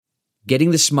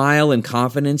Getting the smile and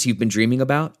confidence you've been dreaming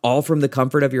about, all from the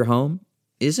comfort of your home,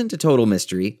 isn't a total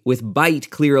mystery with Bite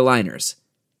clear aligners.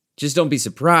 Just don't be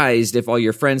surprised if all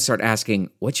your friends start asking,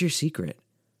 "What's your secret?"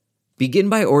 Begin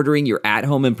by ordering your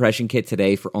at-home impression kit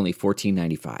today for only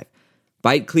 $14.95.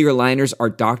 Bite clear aligners are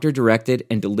doctor-directed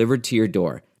and delivered to your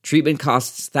door. Treatment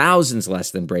costs thousands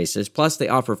less than braces, plus they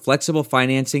offer flexible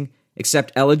financing,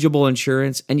 accept eligible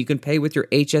insurance, and you can pay with your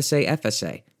HSA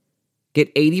FSA. Get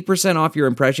 80% off your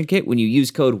impression kit when you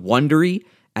use code WONDERY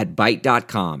at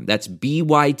Byte.com. That's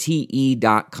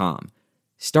BYTE.com.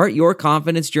 Start your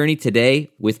confidence journey today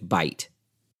with Byte.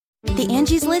 The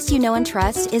Angie's List you know and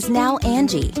trust is now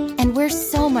Angie, and we're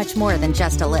so much more than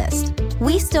just a list.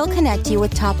 We still connect you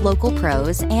with top local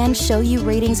pros and show you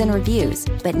ratings and reviews,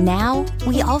 but now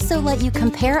we also let you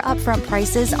compare upfront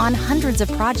prices on hundreds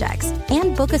of projects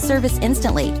and book a service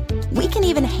instantly. We can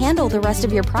even handle the rest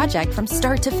of your project from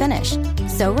start to finish.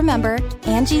 So remember,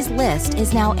 Angie's List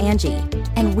is now Angie,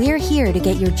 and we're here to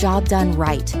get your job done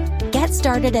right. Get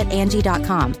started at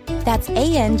Angie.com. That's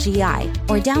ANGI,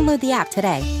 or download the app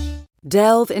today.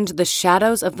 Delve into the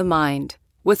shadows of the mind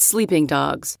with Sleeping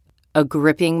Dogs, a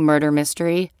gripping murder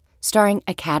mystery starring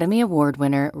Academy Award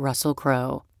winner Russell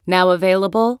Crowe. Now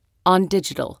available on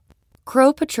digital.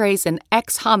 Crowe portrays an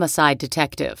ex-homicide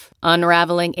detective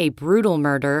unraveling a brutal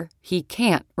murder he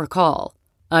can't recall.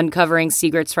 Uncovering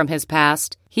secrets from his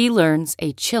past, he learns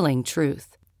a chilling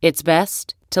truth. It's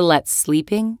best to let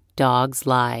sleeping dogs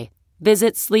lie.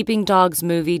 Visit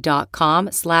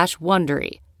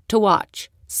sleepingdogsmovie.com/Wondery to watch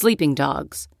Sleeping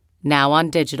Dogs, now on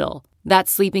digital.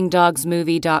 That's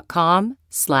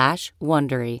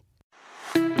sleepingdogsmovie.com/Wondery.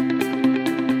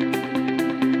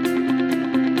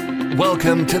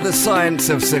 Welcome to the Science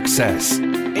of Success.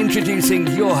 Introducing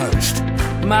your host,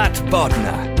 Matt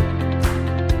Bodnar.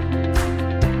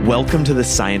 Welcome to the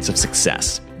Science of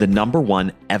Success, the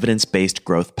 #1 evidence-based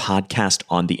growth podcast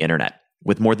on the internet,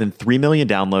 with more than 3 million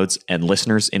downloads and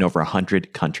listeners in over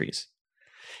 100 countries.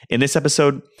 In this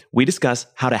episode, we discuss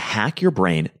how to hack your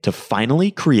brain to finally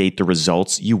create the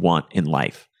results you want in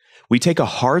life. We take a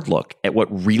hard look at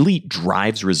what really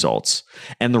drives results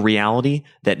and the reality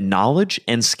that knowledge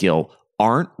and skill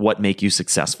aren't what make you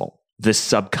successful. The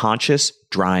subconscious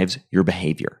drives your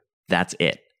behavior. That's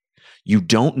it. You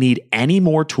don't need any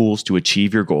more tools to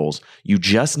achieve your goals. You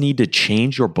just need to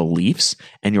change your beliefs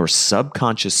and your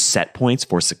subconscious set points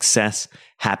for success,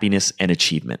 happiness, and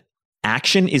achievement.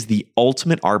 Action is the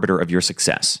ultimate arbiter of your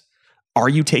success. Are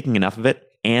you taking enough of it?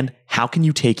 And how can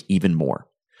you take even more?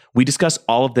 We discuss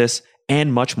all of this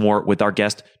and much more with our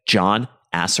guest, John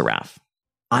Assaraf.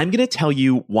 I'm going to tell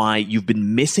you why you've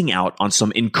been missing out on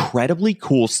some incredibly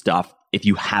cool stuff if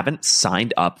you haven't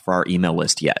signed up for our email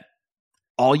list yet.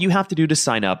 All you have to do to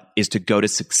sign up is to go to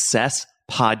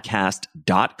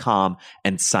successpodcast.com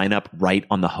and sign up right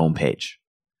on the homepage.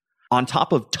 On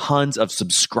top of tons of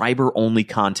subscriber-only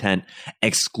content,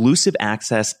 exclusive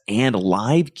access, and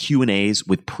live Q&As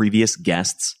with previous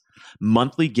guests,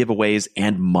 monthly giveaways,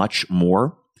 and much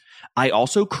more, I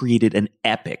also created an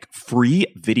epic free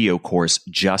video course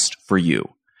just for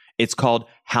you. It's called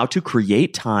How to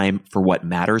Create Time for What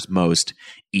Matters Most,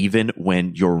 even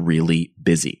when you're really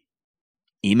busy.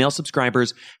 Email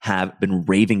subscribers have been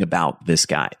raving about this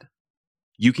guide.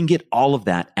 You can get all of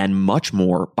that and much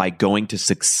more by going to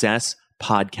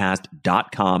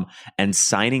successpodcast.com and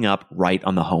signing up right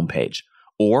on the homepage,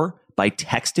 or by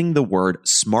texting the word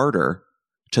SMARTER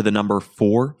to the number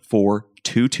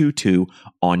 44222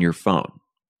 on your phone.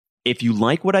 If you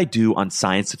like what I do on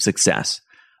Science of Success,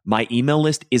 my email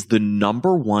list is the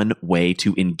 #1 way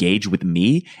to engage with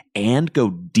me and go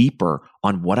deeper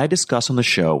on what I discuss on the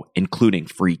show, including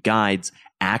free guides,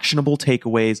 actionable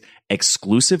takeaways,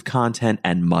 exclusive content,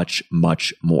 and much,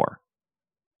 much more.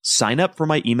 Sign up for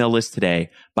my email list today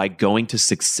by going to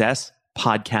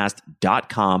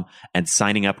successpodcast.com and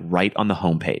signing up right on the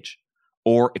homepage.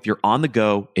 Or if you're on the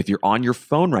go, if you're on your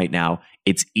phone right now,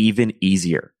 it's even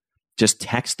easier. Just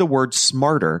text the word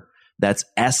SMARTER, that's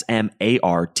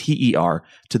SMARTER,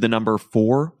 to the number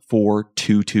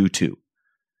 44222.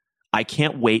 I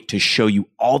can't wait to show you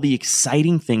all the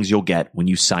exciting things you'll get when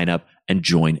you sign up and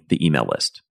join the email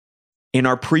list. In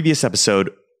our previous episode,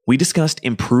 we discussed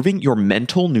improving your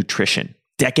mental nutrition.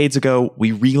 Decades ago,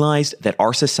 we realized that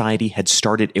our society had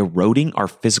started eroding our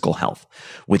physical health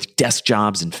with desk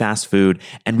jobs and fast food,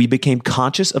 and we became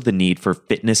conscious of the need for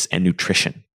fitness and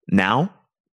nutrition. Now,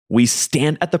 we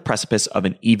stand at the precipice of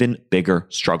an even bigger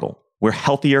struggle. We're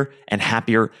healthier and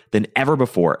happier than ever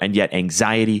before, and yet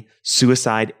anxiety,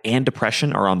 suicide, and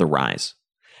depression are on the rise.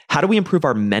 How do we improve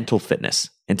our mental fitness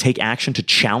and take action to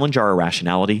challenge our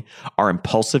irrationality, our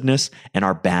impulsiveness, and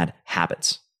our bad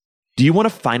habits? Do you want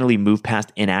to finally move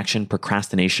past inaction,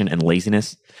 procrastination, and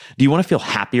laziness? Do you want to feel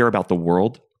happier about the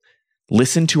world?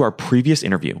 Listen to our previous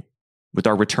interview with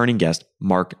our returning guest,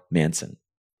 Mark Manson.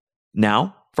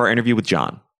 Now, for our interview with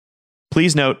John.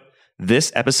 Please note,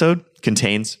 this episode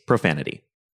contains profanity.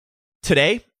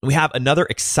 Today, we have another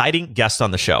exciting guest on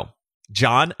the show,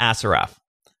 John Assaraf.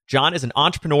 John is an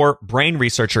entrepreneur, brain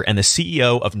researcher, and the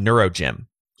CEO of NeuroGym.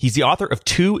 He's the author of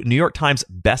 2 New York Times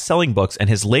best-selling books, and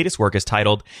his latest work is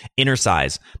titled Inner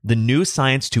Size, The New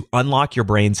Science to Unlock Your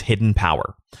Brain's Hidden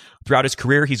Power. Throughout his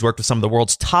career, he's worked with some of the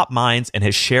world's top minds and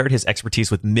has shared his expertise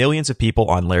with millions of people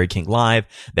on Larry King Live,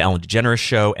 The Ellen DeGeneres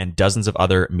Show, and dozens of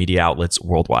other media outlets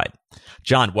worldwide.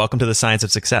 John, welcome to the Science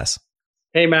of Success.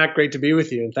 Hey, Matt, great to be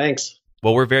with you, and thanks.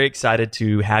 Well, we're very excited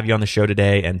to have you on the show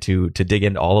today and to dig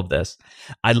into all of this.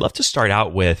 I'd love to start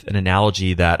out with an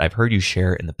analogy that I've heard you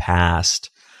share in the past,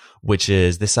 which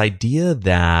is this idea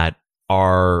that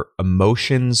our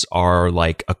emotions are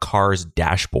like a car's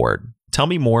dashboard. Tell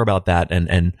me more about that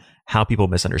and how people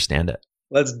misunderstand it.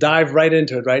 Let's dive right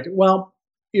into it, right? Well,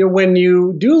 when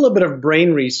you do a little bit of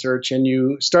brain research and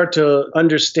you start to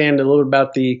understand a little bit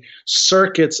about the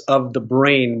circuits of the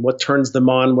brain, what turns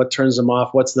them on, what turns them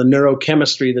off, what's the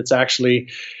neurochemistry that's actually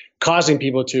causing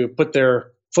people to put their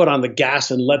foot on the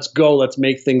gas and let's go, let's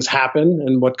make things happen,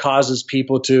 and what causes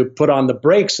people to put on the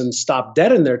brakes and stop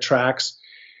dead in their tracks,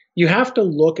 you have to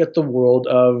look at the world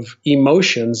of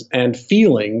emotions and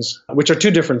feelings, which are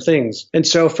two different things. And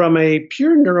so from a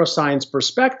pure neuroscience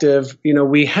perspective,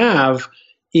 we have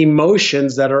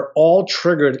emotions that are all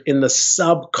triggered in the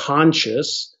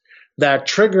subconscious that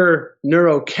trigger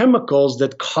neurochemicals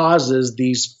that causes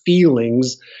these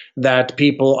feelings that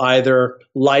people either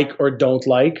like or don't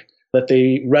like, that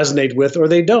they resonate with or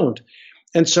they don't.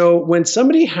 And so when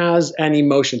somebody has an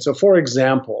emotion, so for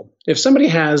example, if somebody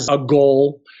has a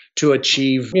goal to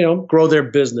achieve, grow their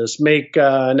business, make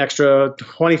an extra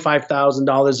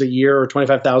 $25,000 a year or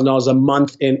 $25,000 a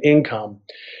month in income,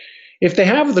 if they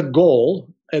have the goal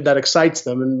that excites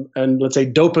them and let's say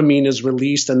dopamine is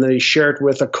released and they share it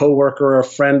with a coworker or a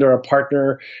friend or a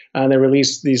partner and they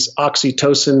release these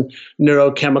oxytocin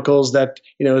neurochemicals that,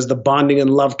 is the bonding and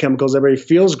love chemicals, everybody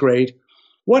feels great.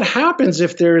 What happens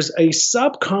if there's a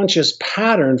subconscious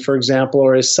pattern, for example,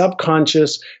 or a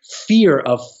subconscious fear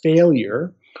of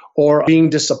failure or being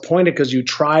disappointed because you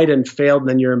tried and failed and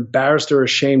then you're embarrassed or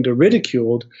ashamed or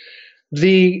ridiculed?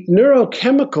 The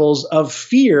neurochemicals of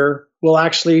fear will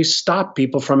actually stop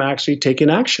people from actually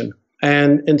taking action.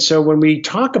 And so when we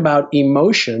talk about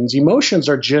emotions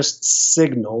are just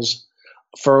signals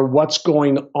for what's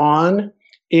going on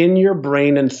in your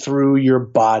brain and through your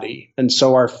body. And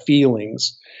so are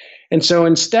feelings. And so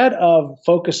instead of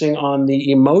focusing on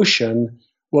the emotion,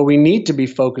 what we need to be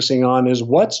focusing on is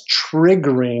what's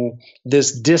triggering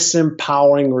this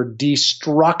disempowering or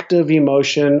destructive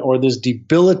emotion or this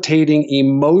debilitating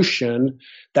emotion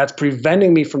that's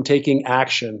preventing me from taking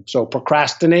action. So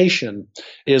procrastination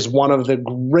is one of the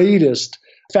greatest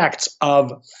effects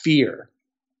of fear.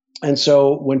 And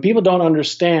so when people don't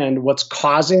understand what's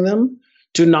causing them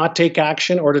to not take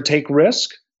action or to take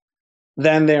risk,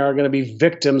 then they are going to be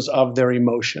victims of their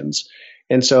emotions.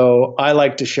 And so I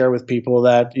like to share with people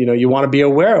that, you want to be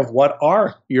aware of what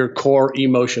are your core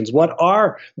emotions, what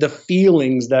are the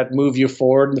feelings that move you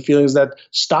forward and the feelings that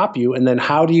stop you, and then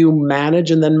how do you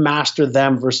manage and then master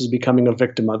them versus becoming a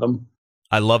victim of them.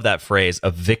 I love that phrase,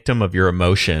 a victim of your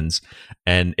emotions.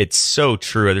 And it's so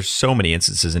true. There's so many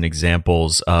instances and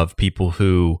examples of people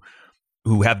who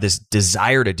have this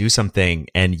desire to do something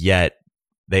and yet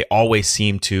they always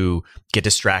seem to get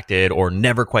distracted or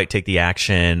never quite take the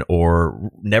action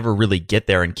or never really get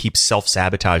there and keep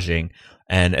self-sabotaging.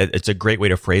 And it's a great way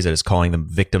to phrase it is calling them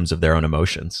victims of their own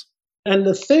emotions. And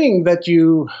the thing that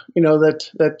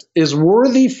that is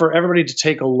worthy for everybody to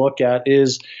take a look at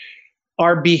is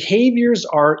our behaviors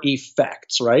are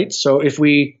effects, right? So if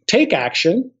we take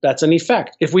action, that's an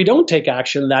effect. If we don't take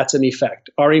action, that's an effect.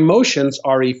 Our emotions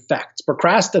are effects.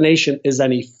 Procrastination is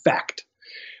an effect.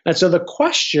 And so the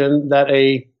question that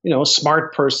a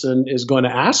smart person is going to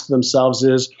ask themselves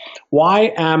is,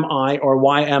 why am I or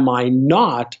why am I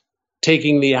not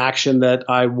taking the action that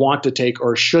I want to take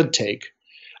or should take?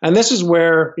 And this is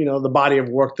where, the body of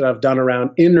work that I've done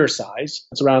around inner size,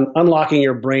 it's around unlocking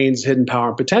your brain's hidden power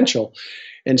and potential.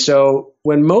 And so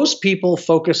when most people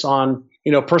focus on,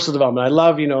 personal development, I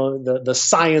love, the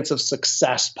Science of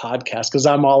Success podcast, because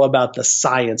I'm all about the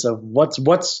science of what's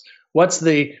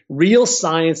the real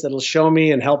science that'll show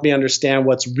me and help me understand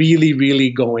what's really,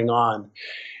 really going on.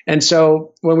 And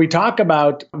so when we talk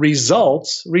about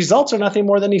results are nothing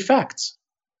more than effects.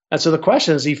 And so the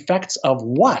question is, effects of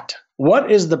what?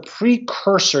 What is the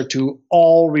precursor to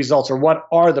all results, or what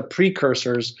are the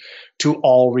precursors to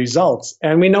all results?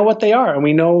 And we know what they are, and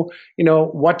we know,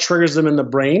 what triggers them in the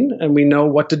brain, and we know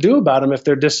what to do about them if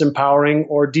they're disempowering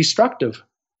or destructive.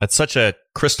 That's such a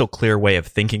crystal clear way of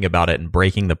thinking about it and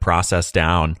breaking the process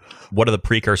down. What are the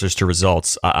precursors to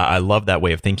results? I love that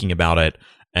way of thinking about it.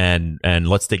 And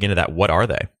let's dig into that. What are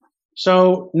they?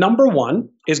 So number one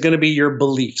is going to be your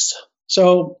beliefs.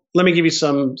 So let me give you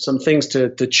some things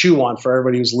to chew on for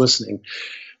everybody who's listening.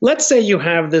 Let's say you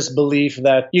have this belief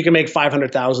that you can make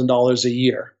 $500,000 a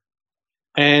year,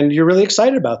 and you're really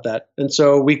excited about that. And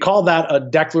so we call that a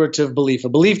declarative belief, a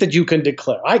belief that you can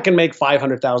declare. I can make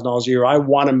 $500,000 a year. I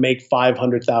want to make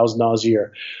 $500,000 a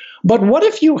year. But what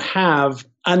if you have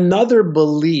another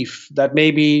belief that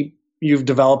maybe you've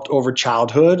developed over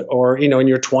childhood or, in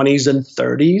your 20s and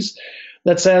 30s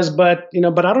that says, but I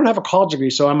don't have a college degree,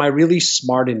 so am I really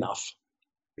smart enough?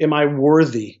 Am I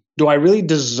worthy? Do I really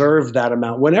deserve that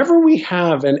amount? Whenever we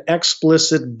have an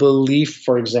explicit belief,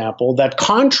 for example, that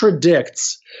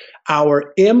contradicts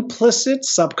our implicit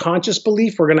subconscious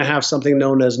belief, we're going to have something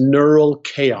known as neural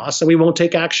chaos, and we won't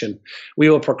take action. We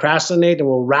will procrastinate and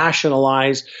we'll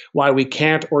rationalize why we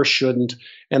can't or shouldn't.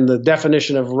 And the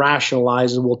definition of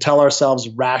rationalize is we'll tell ourselves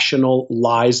rational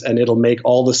lies, and it'll make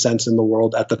all the sense in the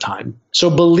world at the time. So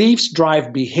beliefs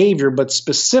drive behavior, but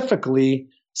specifically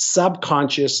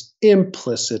subconscious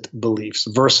implicit beliefs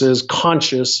versus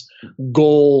conscious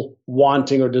goal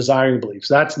wanting or desiring beliefs.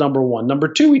 That's number one. Number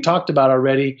two, we talked about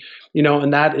already,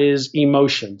 and that is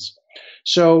emotions.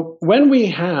 So when we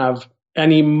have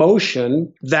an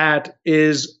emotion that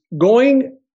is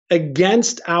going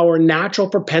against our natural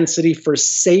propensity for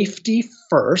safety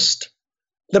first,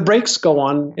 the brakes go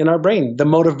on in our brain. The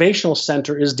motivational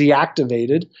center is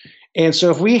deactivated. And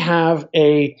so if we have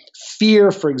a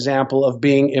fear, for example, of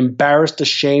being embarrassed,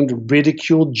 ashamed,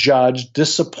 ridiculed, judged,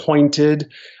 disappointed,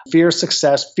 fear of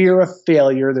success, fear of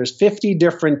failure, there's 50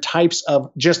 different types of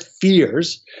just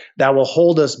fears that will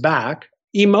hold us back.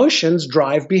 Emotions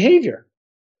drive behavior.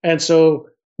 And so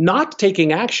not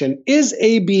taking action is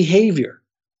a behavior.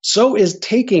 So is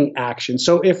taking action.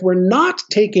 So if we're not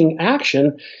taking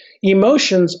action,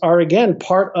 emotions are, again,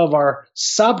 part of our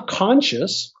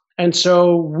subconscious. And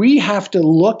so we have to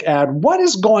look at what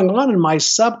is going on in my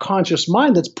subconscious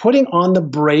mind that's putting on the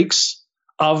brakes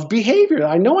of behavior.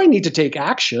 I know I need to take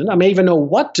action. I may even know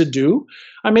what to do.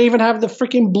 I may even have the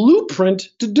freaking blueprint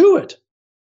to do it.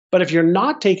 But if you're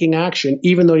not taking action,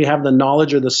 even though you have the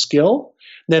knowledge or the skill,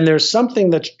 then there's something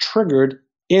that's triggered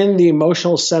in the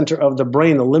emotional center of the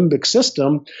brain, the limbic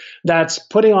system, that's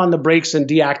putting on the brakes and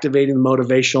deactivating the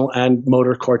motivational and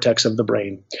motor cortex of the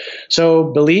brain.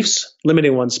 So beliefs,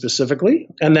 limiting ones specifically,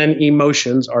 and then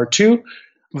emotions are 2,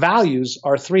 values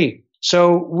are 3.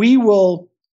 So we will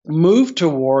move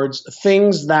towards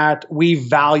things that we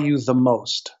value the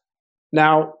most.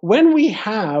 Now, when we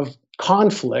have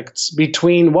conflicts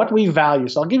between what we value,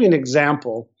 so I'll give you an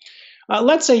example.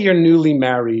 Let's say you're newly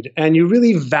married and you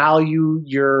really value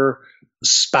your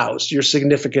spouse, your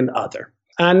significant other.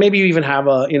 And maybe you even have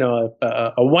a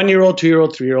 1-year-old,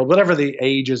 2-year-old, 3-year-old, whatever the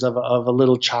age is of a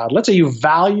little child. Let's say you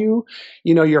value,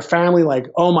 your family like,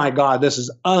 oh my God, this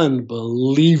is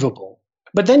unbelievable.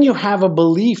 But then you have a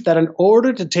belief that in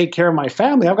order to take care of my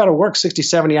family, I've got to work 60,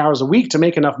 70 hours a week to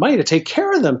make enough money to take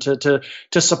care of them,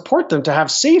 to support them, to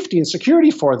have safety and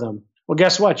security for them. Well,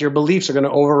 guess what? Your beliefs are going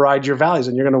to override your values,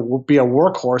 and you're going to be a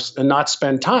workhorse and not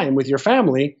spend time with your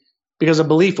family because a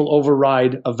belief will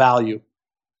override a value.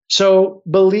 So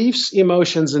beliefs,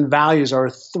 emotions, and values are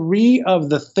 3 of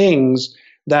the things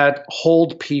that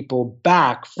hold people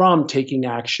back from taking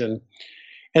action.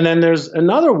 And then there's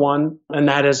another one, and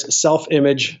that is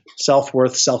self-image,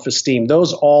 self-worth, self-esteem.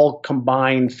 Those all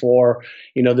combine for,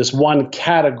 this one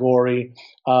category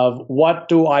of what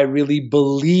do I really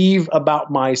believe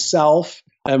about myself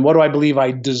and what do I believe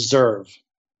I deserve.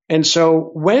 And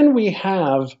so when we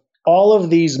have all of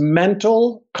these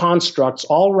mental constructs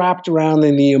all wrapped around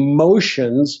in the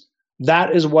emotions,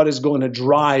 that is what is going to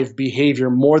drive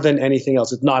behavior more than anything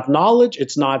else. It's not knowledge,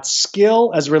 it's not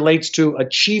skill as relates to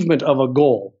achievement of a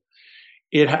goal.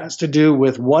 It has to do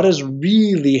with what is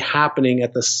really happening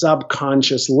at the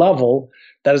subconscious level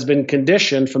that has been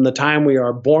conditioned from the time we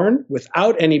are born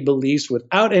without any beliefs,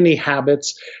 without any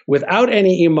habits, without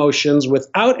any emotions,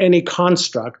 without any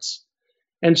constructs.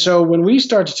 And so when we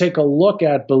start to take a look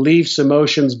at beliefs,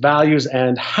 emotions, values,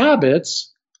 and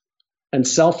habits, and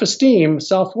self-esteem,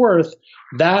 self-worth,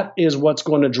 that is what's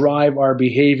going to drive our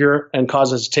behavior and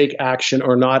cause us to take action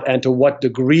or not, and to what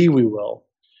degree we will.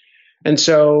 And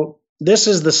so this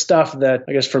is the stuff that,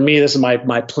 I guess for me, this is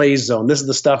my play zone. This is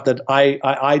the stuff that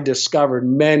I discovered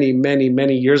many, many,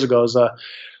 many years ago as a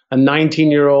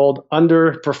 19-year-old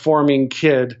underperforming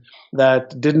kid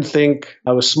that didn't think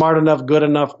I was smart enough, good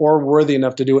enough, or worthy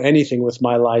enough to do anything with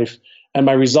my life. And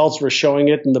my results were showing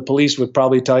it, and the police would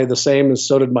probably tell you the same, and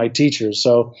so did my teachers.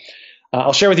 So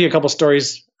I'll share with you a couple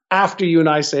stories after you and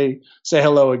I say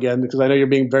hello again, because I know you're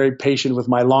being very patient with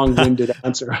my long-winded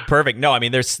answer. Perfect. No, I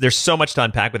mean, there's so much to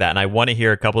unpack with that, and I want to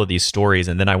hear a couple of these stories,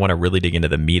 and then I want to really dig into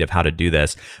the meat of how to do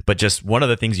this. But just one of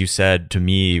the things you said to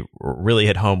me really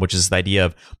hit home, which is the idea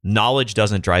of knowledge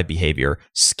doesn't drive behavior,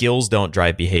 skills don't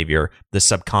drive behavior, the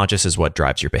subconscious is what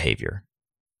drives your behavior.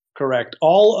 Correct.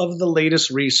 All of the latest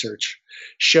research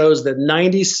shows that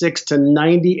 96 to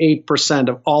 98%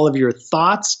 of all of your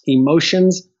thoughts,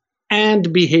 emotions,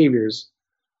 and behaviors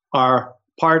are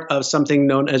part of something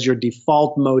known as your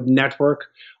default mode network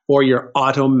or your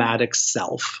automatic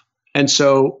self. And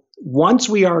so once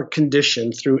we are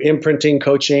conditioned through imprinting,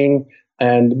 coaching,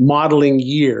 and modeling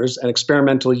years and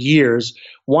experimental years,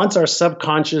 once our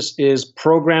subconscious is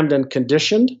programmed and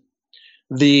conditioned,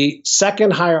 the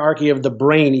second hierarchy of the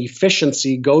brain,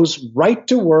 efficiency, goes right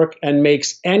to work and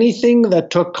makes anything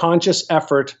that took conscious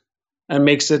effort and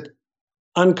makes it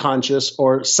unconscious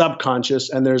or subconscious,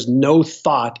 and there's no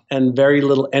thought and very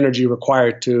little energy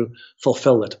required to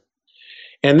fulfill it.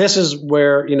 And this is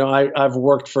where, I've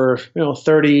worked for,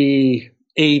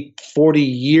 38, 40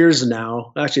 years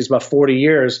now. Actually, it's about 40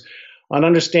 years on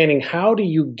understanding how do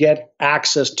you get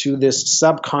access to this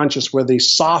subconscious where the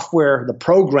software, the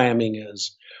programming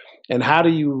is, and how do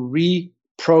you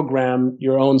reprogram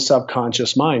your own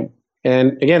subconscious mind.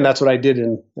 And again, that's what I did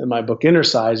in my book, Inner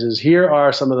Size, is here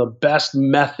are some of the best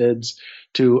methods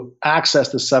to access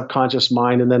the subconscious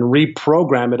mind and then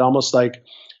reprogram it, almost like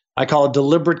I call it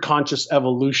deliberate conscious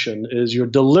evolution, is you're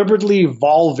deliberately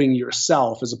evolving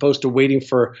yourself as opposed to waiting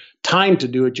for time to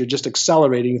do it. You're just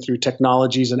accelerating through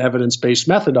technologies and evidence-based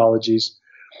methodologies.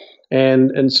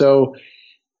 And so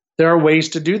there are ways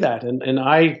to do that. And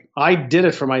I did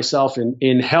it for myself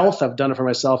in health. I've done it for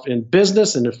myself in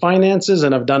business and in finances,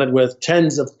 and I've done it with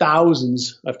tens of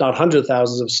thousands, if not hundreds of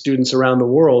thousands of students around the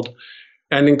world,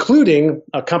 and including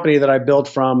a company that I built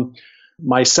from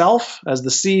myself as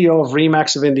the CEO of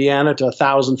Remax of Indiana to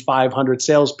 1,500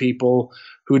 salespeople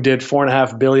who did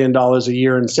 $4.5 billion a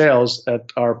year in sales at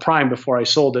our prime before I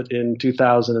sold it in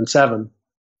 2007.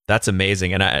 That's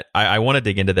amazing. And I want to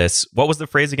dig into this. What was the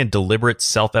phrase again? Deliberate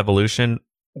self-evolution?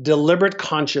 Deliberate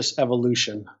conscious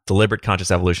evolution. Deliberate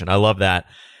conscious evolution. I love that.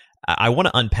 I want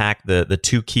to unpack the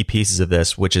two key pieces of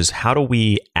this, which is how do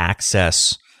we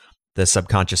access the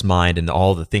subconscious mind and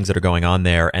all the things that are going on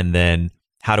there, and then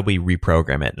how do we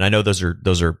reprogram it? And I know those are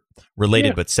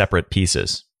related but separate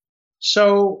pieces.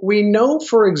 So we know,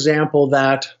 for example,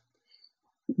 that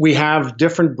we have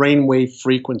different brainwave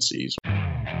frequencies.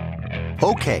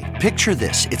 Okay, picture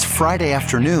this. It's Friday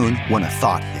afternoon when a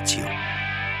thought hits you.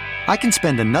 I can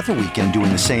spend another weekend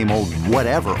doing the same old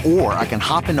whatever, or I can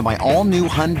hop into my all-new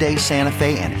Hyundai Santa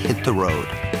Fe and hit the road.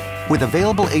 With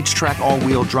available H-Track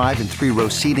all-wheel drive and 3-row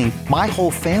seating, my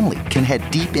whole family can head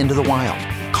deep into the wild.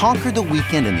 Conquer the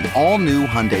weekend in the all-new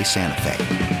Hyundai Santa Fe.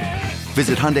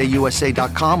 Visit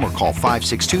HyundaiUSA.com or call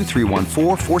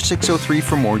 562-314-4603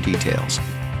 for more details.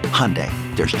 Hyundai,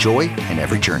 there's joy in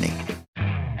every journey.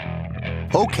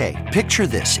 Okay, picture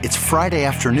this. It's Friday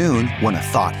afternoon when a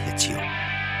thought hits you.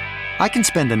 I can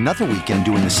spend another weekend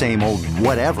doing the same old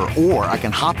whatever, or I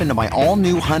can hop into my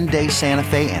all-new Hyundai Santa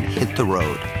Fe and hit the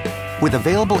road. With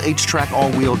available H-Track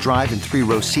all-wheel drive and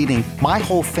 3-row seating, my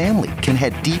whole family can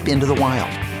head deep into the wild.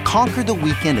 Conquer the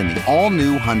weekend in the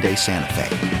all-new Hyundai Santa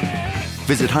Fe.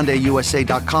 Visit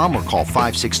HyundaiUSA.com or call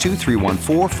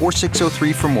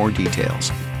 562-314-4603 for more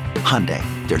details. Hyundai,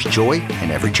 there's joy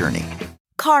in every journey.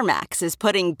 CarMax is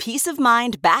putting peace of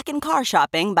mind back in car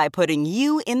shopping by putting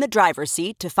you in the driver's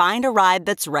seat to find a ride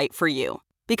that's right for you.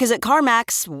 Because at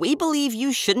CarMax, we believe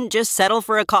you shouldn't just settle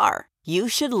for a car. You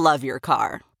should love your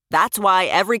car. That's why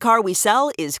every car we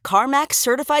sell is CarMax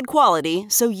certified quality,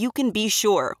 so you can be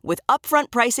sure with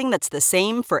upfront pricing that's the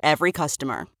same for every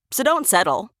customer. So don't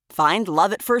settle. Find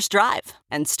love at first drive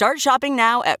and start shopping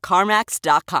now at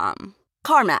CarMax.com.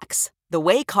 CarMax, the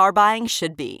way car buying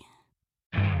should be.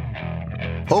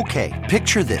 Okay,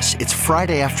 picture this. It's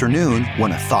Friday afternoon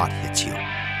when a thought hits you.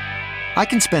 I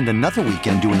can spend another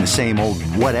weekend doing the same old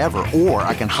whatever, or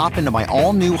I can hop into my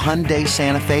all-new Hyundai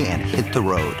Santa Fe and hit the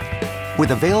road.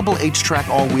 With available H-Track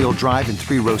all-wheel drive and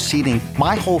 3-row seating,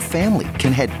 my whole family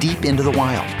can head deep into the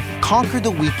wild. Conquer the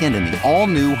weekend in the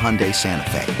all-new Hyundai Santa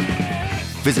Fe.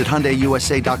 Visit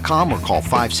HyundaiUSA.com or call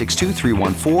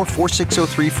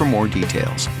 562-314-4603 for more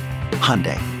details.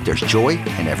 Hyundai, there's joy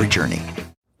in every journey.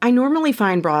 I normally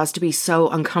find bras to be so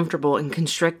uncomfortable and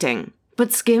constricting,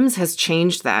 but Skims has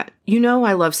changed that. You know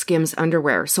I love Skims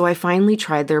underwear, so I finally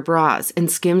tried their bras,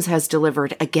 and Skims has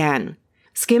delivered again.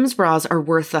 Skims bras are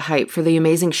worth the hype for the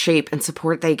amazing shape and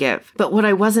support they give, but what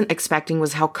I wasn't expecting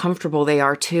was how comfortable they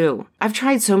are too. I've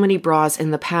tried so many bras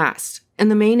in the past, and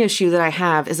the main issue that I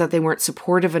have is that they weren't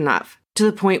supportive enough, to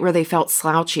the point where they felt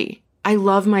slouchy. I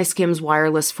love my Skims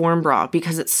wireless form bra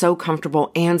because it's so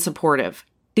comfortable and supportive.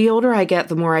 The older I get,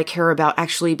 the more I care about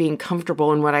actually being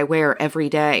comfortable in what I wear every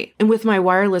day. And with my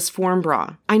wireless form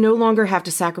bra, I no longer have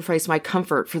to sacrifice my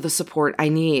comfort for the support I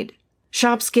need.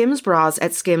 Shop Skims bras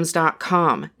at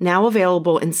skims.com, now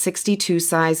available in 62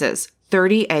 sizes,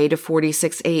 30A to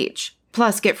 46H.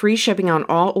 Plus, get free shipping on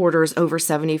all orders over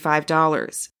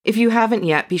 $75. If you haven't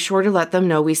yet, be sure to let them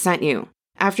know we sent you.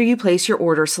 After you place your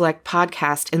order, select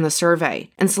podcast in the survey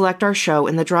and select our show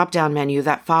in the drop-down menu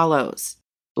that follows.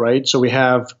 Right? So we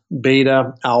have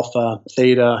beta, alpha,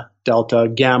 theta, delta,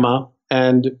 gamma,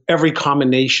 and every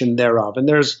combination thereof. And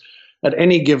there's, at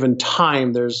any given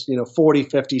time, there's 40,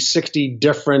 50, 60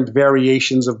 different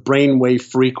variations of brainwave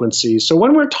frequencies. So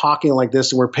when we're talking like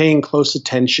this and we're paying close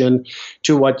attention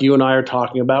to what you and I are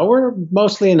talking about, we're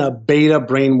mostly in a beta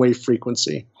brainwave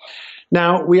frequency.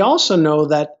 Now, we also know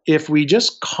that if we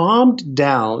just calmed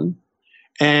down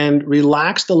and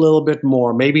relaxed a little bit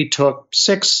more, maybe took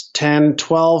 6, 10,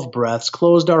 12 breaths,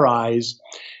 closed our eyes,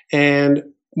 and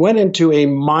went into a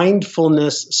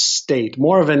mindfulness state,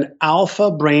 more of an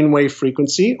alpha brainwave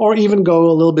frequency, or even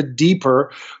go a little bit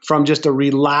deeper from just a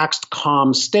relaxed,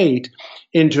 calm state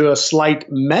into a slight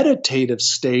meditative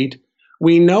state,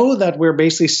 we know that we're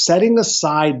basically setting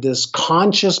aside this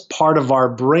conscious part of our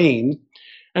brain,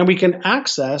 and we can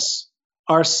access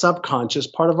our subconscious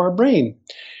part of our brain.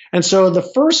 And so the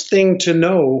first thing to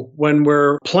know when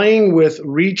we're playing with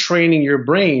retraining your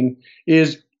brain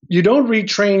is you don't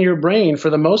retrain your brain for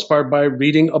the most part by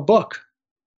reading a book.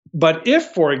 But if,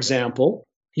 for example,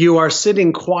 you are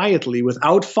sitting quietly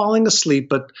without falling asleep,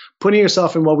 but putting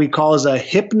yourself in what we call as a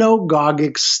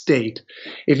hypnagogic state,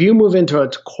 if you move into a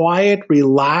quiet,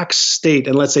 relaxed state,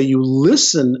 and let's say you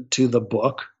listen to the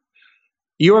book,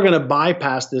 you are going to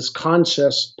bypass this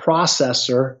conscious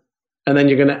processor, and then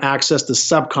you're going to access the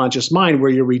subconscious mind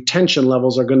where your retention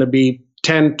levels are going to be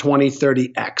 10, 20,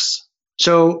 30x.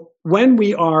 So when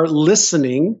we are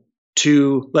listening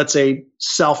to, let's say,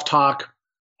 self-talk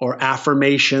or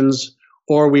affirmations,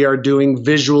 or we are doing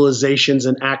visualizations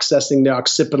and accessing the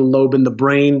occipital lobe in the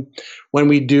brain, when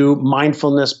we do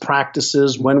mindfulness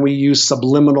practices, when we use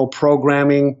subliminal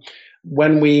programming,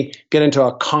 when we get into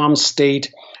a calm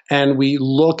state and we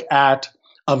look at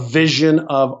a vision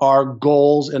of our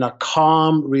goals in a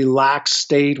calm, relaxed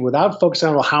state without focusing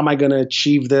on, well, how am I going to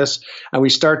achieve this? And we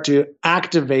start to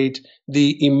activate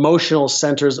the emotional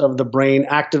centers of the brain,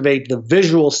 activate the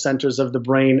visual centers of the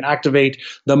brain, activate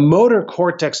the motor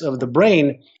cortex of the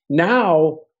brain.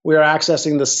 Now we are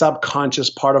accessing the subconscious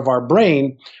part of our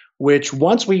brain, which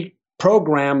once we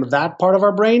program that part of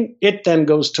our brain, it then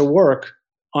goes to work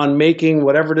on making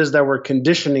whatever it is that we're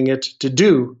conditioning it to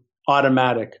do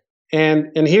automatic.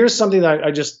 And here's something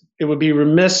that it would be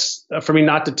remiss for me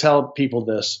not to tell people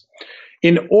this.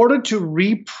 In order to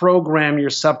reprogram your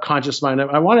subconscious mind,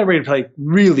 I want everybody to pay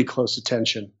really close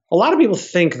attention. A lot of people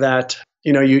think that,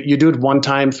 you do it 1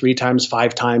 time, 3 times,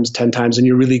 5 times, 10 times, and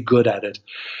you're really good at it.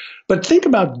 But think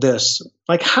about this.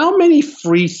 Like, how many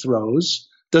free throws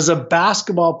does a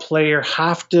basketball player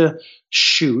have to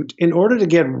shoot in order to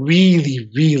get really,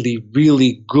 really,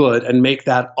 really good and make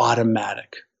that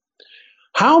automatic?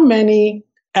 How many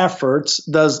efforts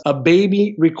does a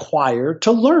baby require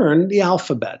to learn the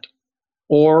alphabet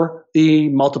or the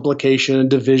multiplication and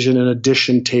division and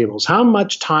addition tables? How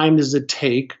much time does it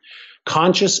take,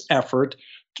 conscious effort,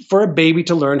 for a baby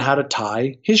to learn how to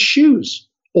tie his shoes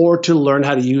or to learn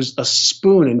how to use a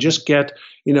spoon and just get,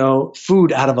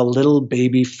 food out of a little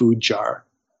baby food jar?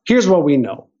 Here's what we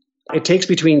know. It takes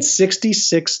between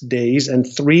 66 days and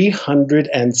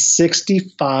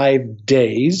 365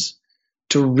 days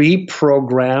to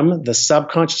reprogram the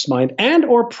subconscious mind and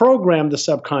or program the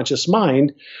subconscious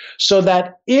mind so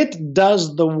that it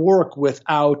does the work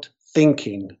without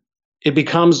thinking. It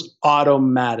becomes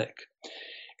automatic.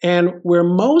 And where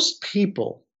most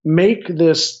people make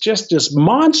this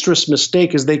monstrous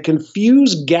mistake is they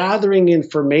confuse gathering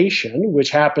information, which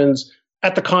happens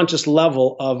at the conscious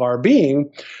level of our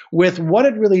being, with what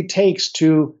it really takes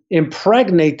to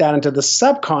impregnate that into the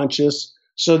subconscious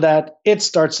so that it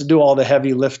starts to do all the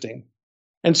heavy lifting.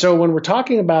 And so when we're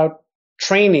talking about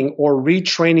training or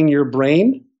retraining your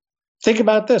brain, think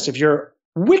about this. If you're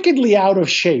wickedly out of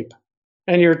shape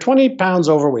and you're 20 pounds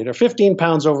overweight or 15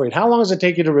 pounds overweight, how long does it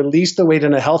take you to release the weight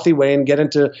in a healthy way and get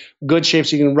into good shape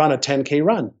so you can run a 10K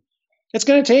run? It's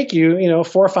going to take you,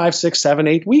 4, 5, 6, 7,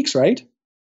 8 weeks, right?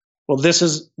 Well, this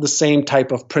is the same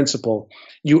type of principle.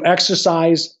 You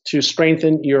exercise to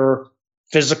strengthen your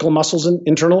physical muscles and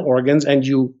internal organs, and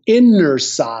you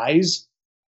exercise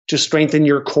to strengthen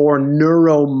your core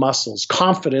neuromuscles.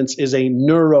 Confidence is a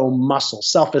neuromuscle.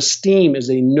 Self-esteem is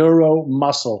a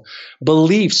neuromuscle.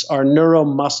 Beliefs are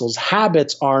neuromuscles.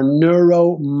 Habits are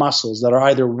neuromuscles that are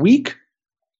either weak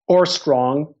or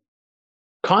strong,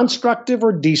 constructive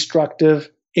or destructive,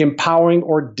 empowering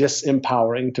or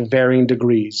disempowering to varying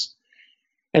degrees.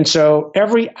 And so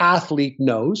every athlete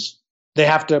knows they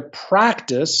have to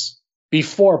practice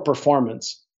before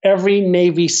performance. Every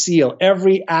Navy SEAL,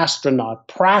 every astronaut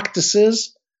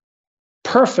practices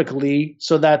perfectly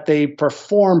so that they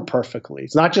perform perfectly.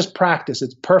 It's not just practice,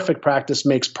 it's perfect practice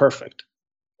makes perfect.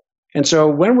 And so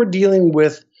when we're dealing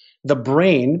with the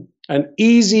brain, an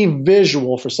easy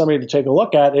visual for somebody to take a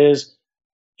look at is,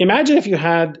 imagine if you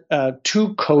had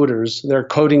two coders, they're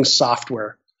coding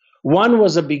software. One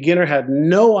was a beginner, had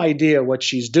no idea what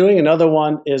she's doing. Another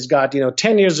one is got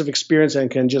 10 years of experience and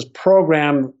can just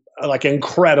program like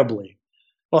incredibly.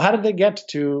 Well, how did they get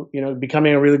to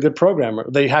becoming a really good programmer?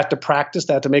 They had to practice,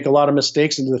 they had to make a lot of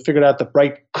mistakes until they figured out the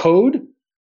right code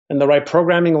and the right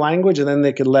programming language, and then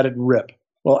they could let it rip.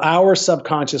 Well, our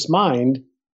subconscious mind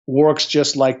works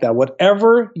just like that.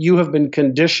 Whatever you have been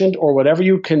conditioned or whatever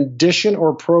you condition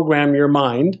or program your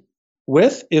mind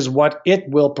with is what it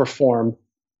will perform.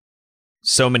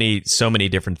 So many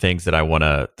different things that I want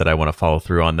to follow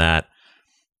through on that.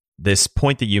 This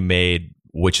point that you made,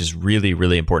 which is really,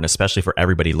 really important, especially for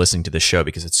everybody listening to this show,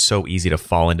 because it's so easy to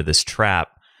fall into this trap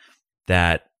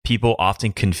that people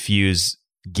often confuse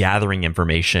gathering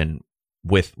information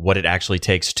with what it actually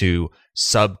takes to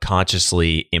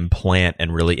subconsciously implant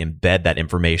and really embed that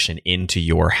information into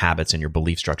your habits and your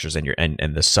belief structures and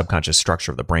and the subconscious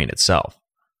structure of the brain itself.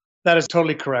 That is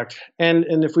totally correct. And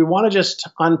if we want to just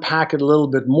unpack it a little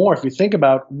bit more, if you think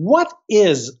about what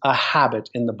is a habit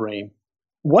in the brain,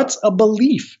 what's a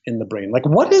belief in the brain? Like,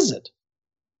 what is it?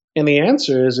 And the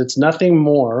answer is it's nothing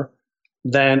more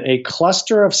than a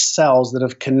cluster of cells that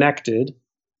have connected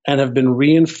and have been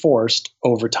reinforced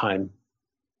over time.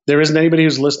 There isn't anybody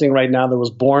who's listening right now that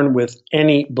was born with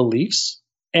any beliefs,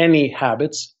 any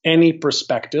habits, any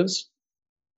perspectives.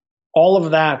 All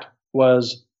of that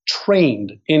was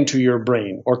trained into your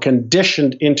brain or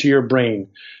conditioned into your brain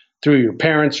through your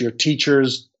parents, your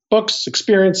teachers, books,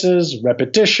 experiences,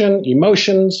 repetition,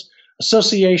 emotions,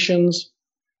 associations.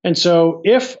 And so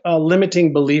if a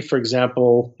limiting belief, for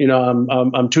example,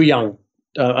 I'm too young,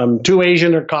 I'm too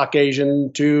Asian or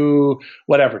Caucasian, too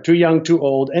whatever, too young, too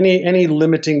old, any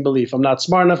limiting belief, I'm not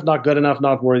smart enough, not good enough,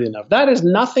 not worthy enough. That is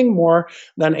nothing more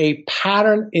than a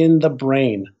pattern in the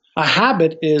brain. A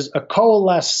habit is a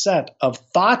coalesced set of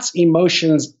thoughts,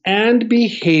 emotions, and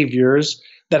behaviors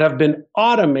that have been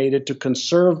automated to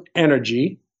conserve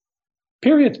energy,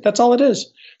 period. That's all it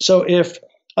is. So if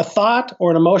a thought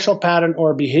or an emotional pattern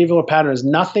or a behavioral pattern is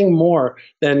nothing more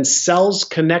than cells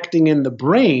connecting in the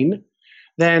brain,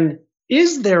 then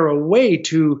is there a way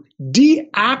to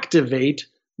deactivate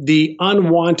the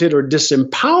unwanted or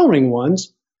disempowering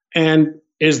ones? And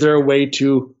is there a way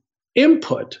to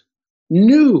input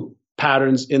new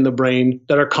patterns in the brain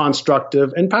that are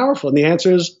constructive and powerful? And the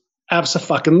answer is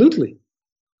abso-fucking-lutely.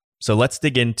 So let's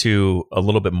dig into a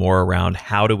little bit more around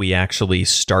how do we actually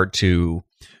start to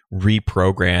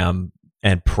reprogram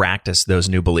and practice those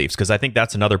new beliefs? Because I think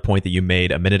that's another point that you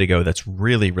made a minute ago that's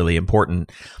really, really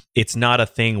important. It's not a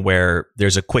thing where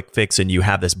there's a quick fix and you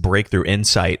have this breakthrough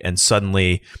insight and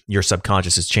suddenly your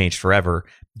subconscious has changed forever.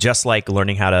 Just like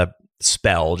learning how to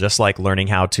spell, just like learning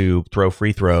how to throw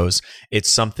free throws, it's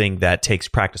something that takes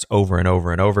practice over and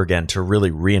over and over again to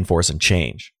really reinforce and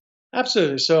change.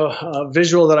 Absolutely. So a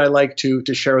visual that I like to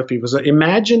share with people is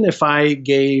imagine if I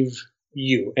gave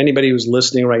you, anybody who's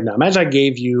listening right now, imagine I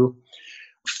gave you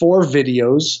 4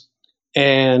 videos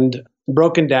and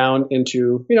broken down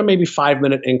into, maybe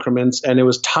 5-minute increments. And it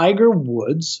was Tiger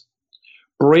Woods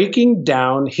breaking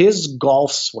down his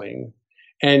golf swing.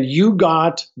 And you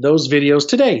got those videos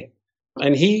today.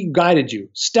 And he guided you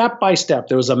step by step.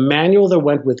 There was a manual that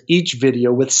went with each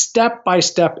video with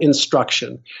step-by-step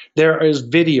instruction. There is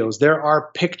videos. There are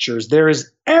pictures. There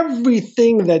is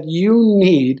everything that you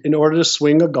need in order to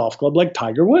swing a golf club like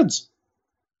Tiger Woods.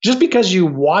 Just because you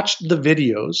watched the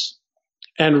videos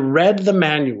and read the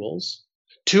manuals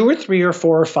 2 or 3 or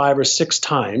 4 or 5 or 6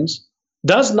 times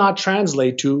does not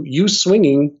translate to you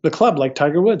swinging the club like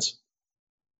Tiger Woods.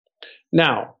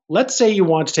 Now, let's say you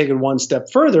want to take it one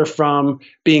step further from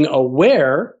being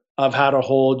aware of how to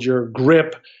hold your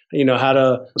grip, how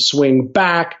to swing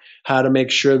back, how to make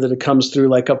sure that it comes through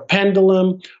like a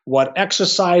pendulum, what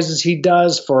exercises he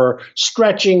does for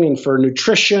stretching and for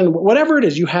nutrition, whatever it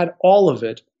is, you had all of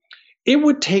it. It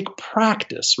would take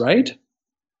practice, right?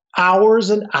 Hours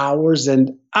and hours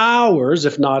and hours,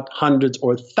 if not hundreds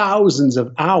or thousands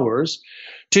of hours,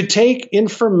 to take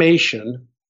information,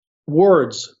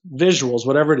 words, visuals,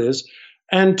 whatever it is,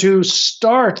 and to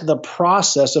start the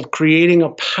process of creating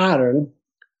a pattern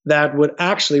that would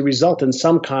actually result in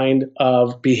some kind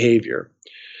of behavior.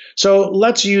 So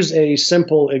let's use a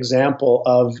simple example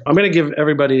of, I'm going to give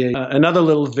everybody another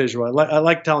little visual. I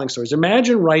like telling stories.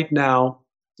 Imagine right now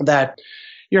that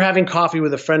you're having coffee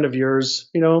with a friend of yours,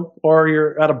 or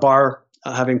you're at a bar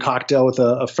having cocktail with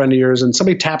a friend of yours, and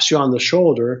somebody taps you on the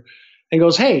shoulder and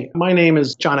goes, "Hey, my name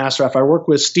is John Assaraf. I work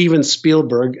with Steven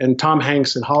Spielberg and Tom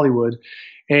Hanks in Hollywood.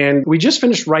 And we just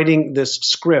finished writing this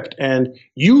script, and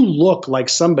you look like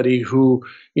somebody who,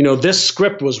 this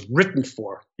script was written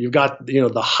for. You've got,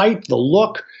 the height, the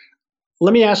look.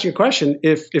 Let me ask you a question.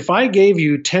 If I gave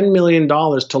you $10 million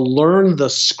to learn the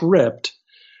script,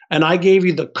 and I gave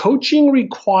you the coaching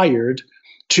required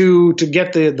to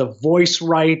get the voice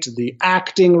right, the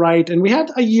acting right, and we had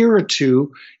a year or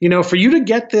two, for you to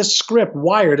get this script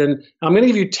wired, and I'm going to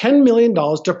give you $10 million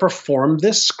to perform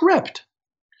this script.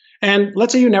 And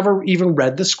let's say you never even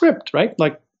read the script, right?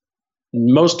 Like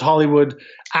most Hollywood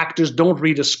actors don't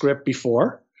read a script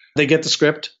before. They get the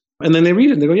script and then they read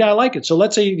it and they go, yeah, I like it. So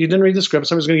let's say you didn't read the script.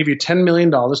 Somebody's going to give you $10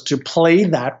 million to play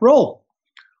that role.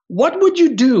 What would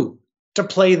you do to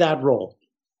play that role?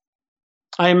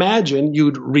 I imagine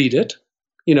you'd read it,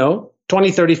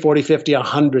 20, 30, 40, 50,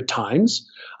 100 times.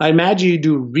 I imagine you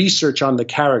do research on the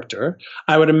character.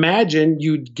 I would imagine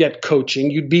you'd get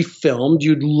coaching. You'd be filmed.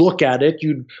 You'd look at it.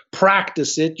 You'd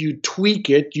practice it. You'd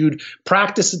tweak it. You'd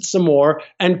practice it some more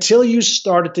until you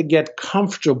started to get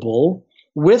comfortable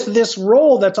with this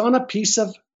role that's on a piece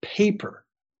of paper.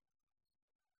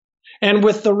 And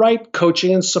with the right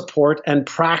coaching and support and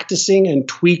practicing and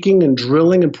tweaking and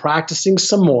drilling and practicing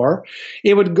some more,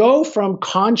 it would go from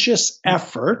conscious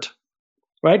effort,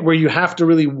 right, where you have to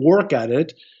really work at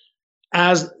it,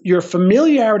 as your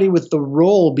familiarity with the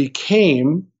role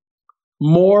became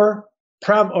more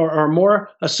or more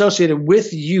associated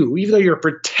with you, even though you're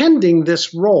pretending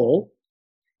this role,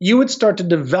 you would start to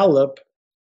develop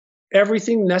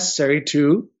everything necessary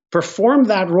to perform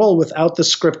that role without the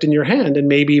script in your hand and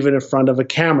maybe even in front of a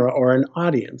camera or an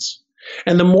audience.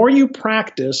 And the more you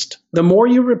practiced, the more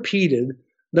you repeated,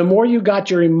 the more you got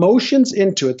your emotions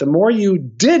into it, the more you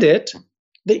did it,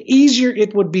 the easier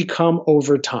it would become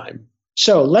over time.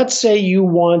 So let's say you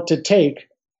want to take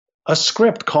a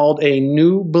script called a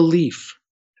new belief.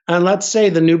 And let's say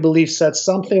the new belief says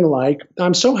something like,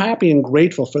 I'm so happy and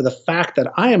grateful for the fact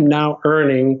that I am now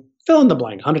earning, fill in the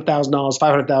blank, $100,000,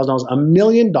 $500,000, $1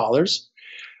 million,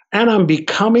 and I'm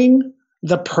becoming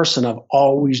the person I've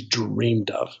always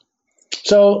dreamed of.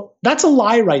 So that's a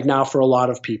lie right now for a lot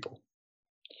of people.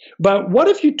 But what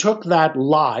if you took that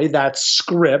lie, that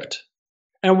script,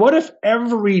 and what if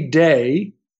every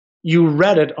day you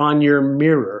read it on your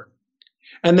mirror?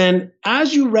 And then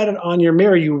as you read it on your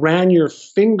mirror, you ran your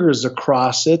fingers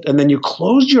across it, and then you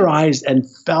closed your eyes and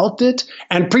felt it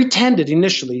and pretended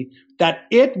initially that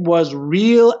it was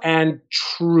real and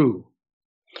true.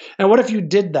 And what if you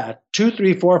did that 2,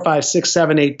 3, 4, 5, 6,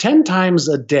 7, 8, 10 times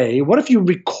a day? What if you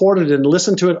recorded and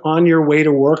listened to it on your way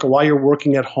to work or while you're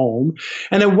working at home?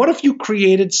 And then what if you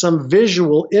created some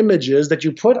visual images that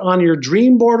you put on your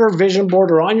dream board or vision board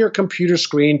or on your computer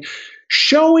screen,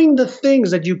 showing the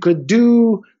things that you could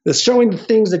do, showing the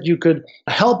things that you could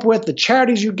help with, the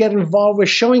charities you get involved with,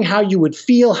 showing how you would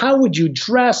feel, how would you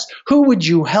dress, who would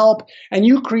you help? And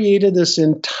you created this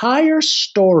entire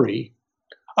story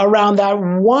around that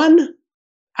one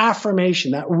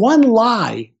affirmation, that one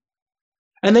lie.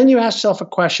 And then you ask yourself a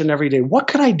question every day. What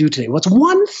could I do today? What's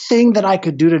one thing that I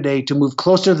could do today to move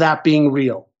closer to that being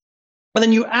real? And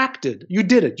then you acted. You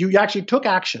did it. You actually took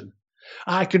action.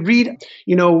 I could read,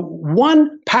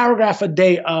 one paragraph a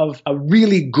day of a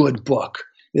really good book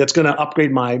that's going to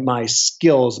upgrade my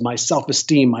skills, my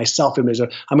self-esteem, my self-image.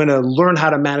 I'm going to learn how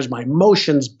to manage my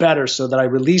emotions better so that I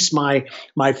release my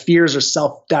fears or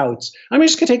self-doubts. I'm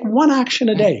just going to take one action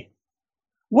a day.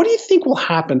 What do you think will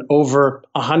happen over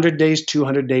 100 days,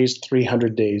 200 days,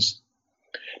 300 days?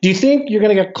 Do you think you're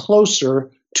going to get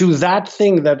closer to that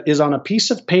thing that is on a piece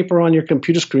of paper on your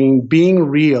computer screen being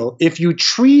real if you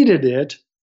treated it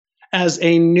as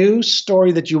a new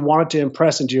story that you wanted to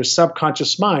impress into your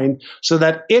subconscious mind so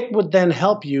that it would then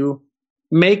help you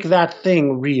make that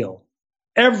thing real.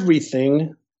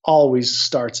 Everything always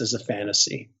starts as a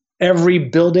fantasy. Every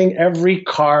building, every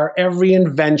car, every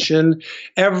invention,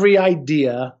 every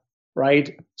idea,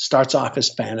 right, starts off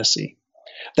as fantasy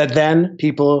that then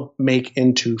people make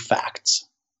into facts.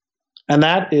 And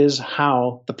that is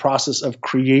how the process of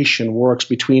creation works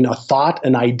between a thought,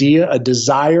 an idea, a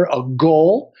desire, a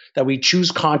goal that we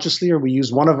choose consciously, or we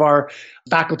use one of our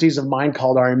faculties of mind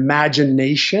called our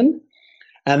imagination.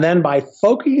 And then by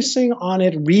focusing on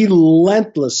it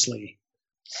relentlessly,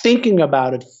 thinking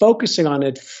about it, focusing on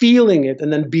it, feeling it,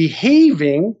 and then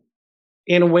behaving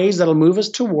in ways that'll move us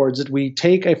towards it, we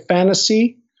take a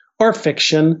fantasy or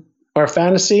fiction or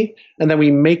fantasy, and then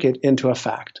we make it into a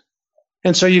fact.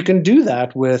 And so you can do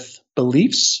that with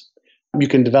beliefs. You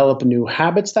can develop new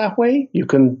habits that way.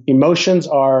 Emotions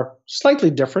are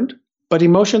slightly different, but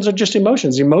emotions are just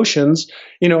emotions. Emotions,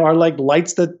 are like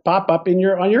lights that pop up on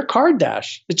your car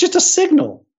dash. It's just a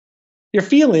signal. Your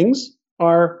feelings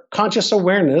are conscious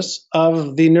awareness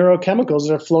of the neurochemicals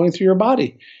that are flowing through your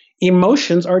body.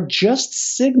 Emotions are just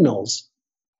signals.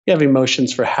 You have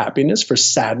emotions for happiness, for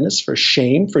sadness, for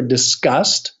shame, for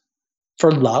disgust,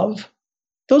 for love.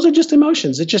 Those are just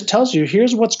emotions. It just tells you,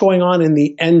 here's what's going on in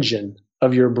the engine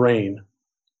of your brain.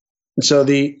 And so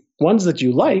the ones that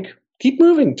you like, keep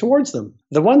moving towards them.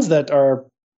 The ones that are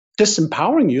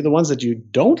disempowering you, the ones that you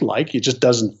don't like, it just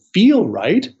doesn't feel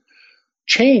right,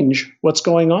 change what's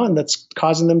going on that's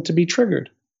causing them to be triggered.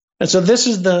 And so this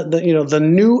is the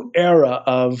new era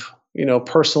of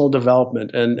personal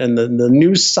development and the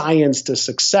new science to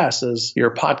success, as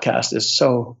your podcast is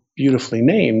so beautifully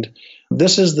named.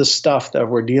 This is the stuff that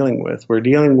we're dealing with. We're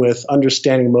dealing with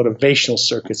understanding motivational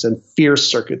circuits and fear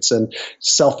circuits and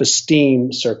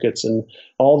self-esteem circuits and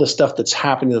all the stuff that's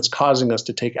happening that's causing us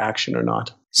to take action or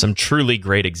not. Some truly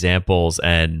great examples,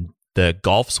 and the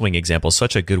golf swing example is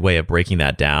such a good way of breaking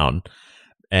that down.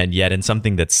 And yet in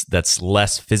something that's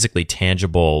less physically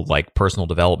tangible, like personal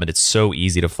development, it's so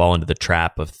easy to fall into the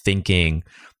trap of thinking,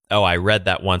 oh, I read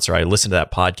that once, or I listened to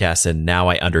that podcast and now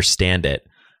I understand it.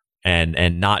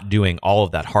 And not doing all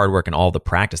of that hard work and all of the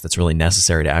practice that's really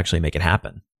necessary to actually make it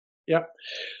happen. Yep.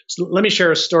 So let me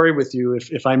share a story with you,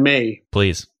 if I may.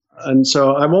 Please. And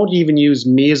so I won't even use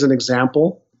me as an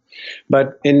example,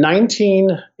 but in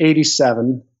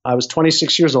 1987, I was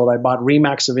 26 years old. I bought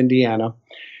Remax of Indiana,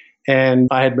 and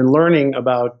I had been learning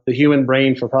about the human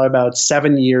brain for probably about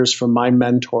 7 years from my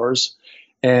mentors,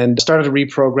 and started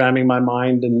reprogramming my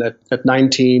mind. And at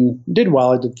 19, did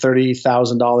well. I did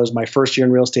 $30,000 my first year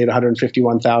in real estate,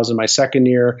 $151,000 my second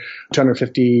year,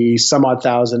 $250 some odd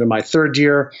thousand in my third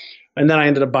year. And then I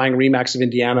ended up buying Remax of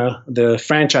Indiana, the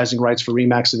franchising rights for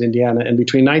Remax of Indiana. And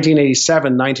between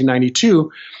 1987 and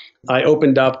 1992, I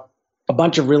opened up a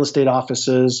bunch of real estate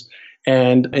offices.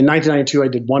 And in 1992, I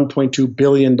did $1.2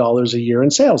 billion a year in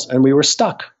sales, and we were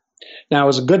stuck. Now, it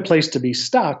was a good place to be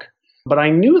stuck, but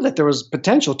I knew that there was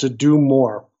potential to do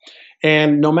more.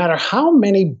 And no matter how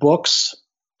many books,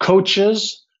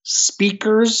 coaches,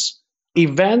 speakers,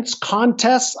 events,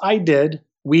 contests I did,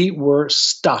 we were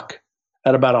stuck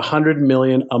at about 100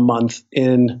 million a month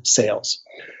in sales.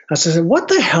 I said, what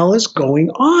the hell is going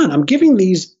on? I'm giving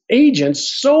these agents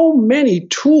so many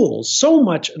tools, so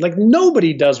much, like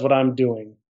nobody does what I'm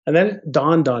doing. And then it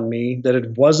dawned on me that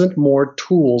it wasn't more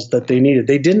tools that they needed.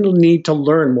 They didn't need to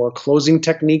learn more closing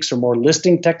techniques or more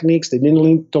listing techniques. They didn't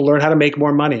need to learn how to make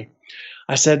more money.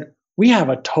 I said, we have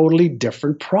a totally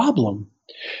different problem.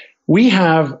 We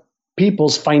have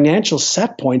people's financial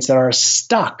set points that are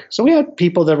stuck. So we had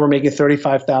people that were making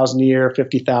 $35,000 a year,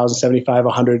 $50,000,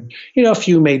 $75,000, $100,000. A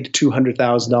few made $200,000,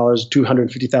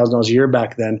 $250,000 a year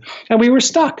back then, and we were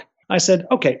stuck. I said,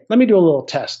 okay, let me do a little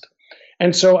test.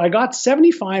 And so I got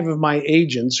 75 of my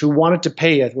agents who wanted to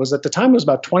pay it. Was at the time it was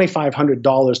about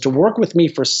 $2,500 to work with me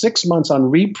for 6 months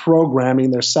on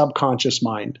reprogramming their subconscious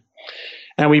mind.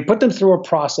 And we put them through a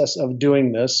process of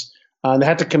doing this. They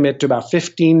had to commit to about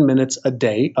 15 minutes a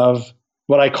day of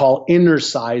what I call inner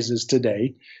sizes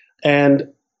today. And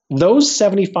those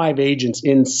 75 agents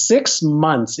in 6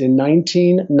 months in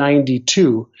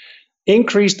 1992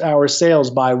 increased our sales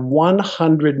by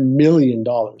 $100 million.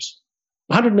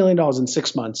 $100 million in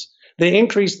 6 months. They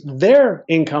increased their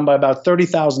income by about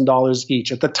 $30,000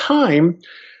 each. At the time,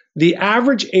 the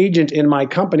average agent in my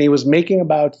company was making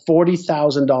about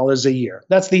 $40,000 a year.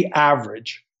 That's the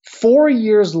average. 4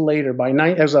 years later, by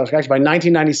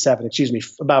 1997,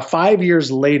 about 5 years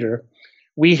later,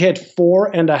 we hit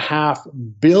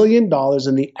 $4.5 billion,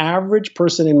 and the average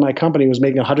person in my company was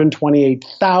making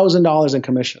 $128,000 in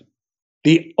commission.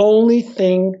 The only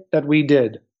thing that we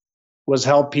did was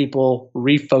help people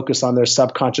refocus on their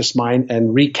subconscious mind and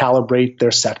recalibrate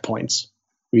their set points.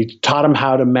 We taught them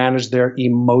how to manage their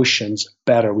emotions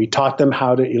better. We taught them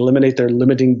how to eliminate their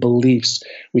limiting beliefs.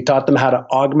 We taught them how to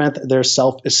augment their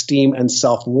self-esteem and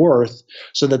self-worth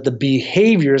so that the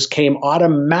behaviors came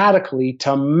automatically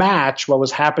to match what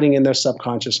was happening in their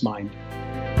subconscious mind.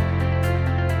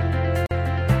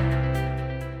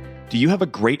 Do you have a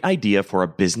great idea for a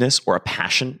business or a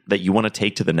passion that you want to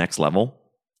take to the next level?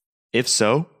 If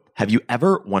so, have you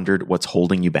ever wondered what's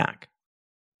holding you back?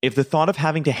 If the thought of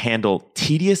having to handle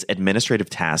tedious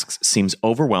administrative tasks seems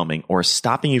overwhelming or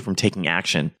stopping you from taking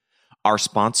action, our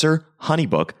sponsor,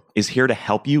 HoneyBook, is here to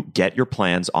help you get your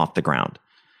plans off the ground.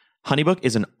 HoneyBook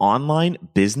is an online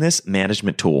business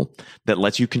management tool that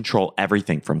lets you control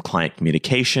everything from client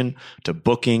communication to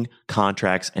booking,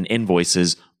 contracts, and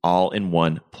invoices all in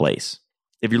one place.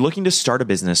 If you're looking to start a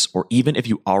business, or even if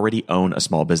you already own a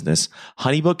small business,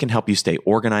 HoneyBook can help you stay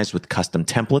organized with custom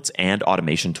templates and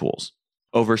automation tools.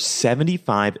 Over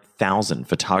 75,000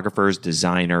 photographers,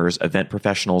 designers, event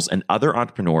professionals, and other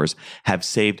entrepreneurs have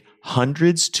saved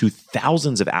hundreds to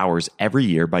thousands of hours every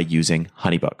year by using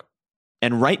HoneyBook.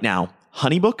 And right now,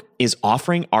 HoneyBook is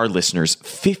offering our listeners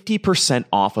 50%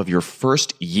 off of your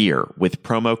first year with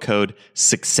promo code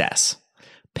SUCCESS.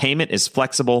 Payment is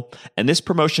flexible, and this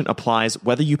promotion applies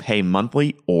whether you pay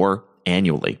monthly or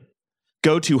annually.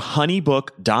 Go to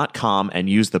honeybook.com and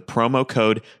use the promo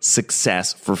code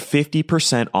SUCCESS for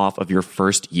 50% off of your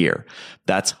first year.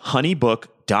 That's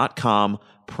honeybook.com,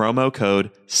 promo code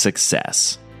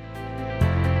SUCCESS.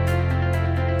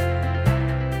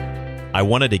 I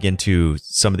want to dig into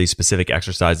some of these specific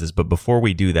exercises, but before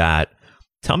we do that,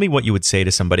 tell me what you would say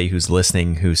to somebody who's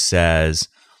listening who says,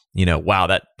 wow,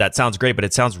 that sounds great, but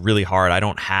it sounds really hard. I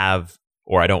don't have,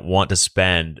 or I don't want to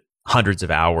spend hundreds of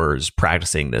hours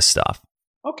practicing this stuff.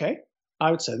 Okay. I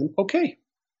would say, okay.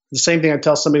 The same thing I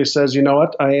tell somebody who says, you know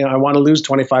what, I want to lose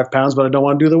 25 pounds, but I don't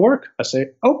want to do the work. I say,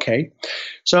 okay.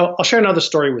 So I'll share another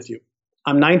story with you.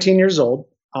 I'm 19 years old.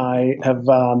 I have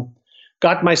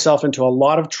got myself into a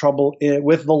lot of trouble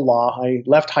with the law. I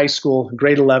left high school,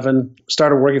 grade 11,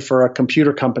 started working for a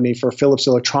computer company for Philips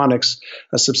Electronics,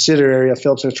 a subsidiary of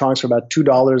Philips Electronics, for about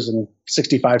 $2.65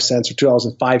 or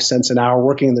 $2.05 an hour,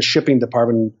 working in the shipping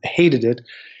department. Hated it.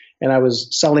 And I was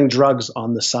selling drugs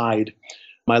on the side.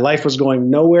 My life was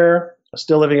going nowhere. I was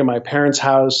still living in my parents'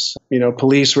 house.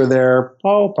 Police were there,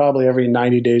 probably every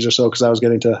 90 days or so, because I was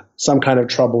getting into some kind of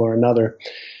trouble or another.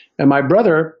 And my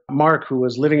brother, Mark, who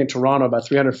was living in Toronto, about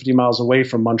 350 miles away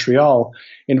from Montreal,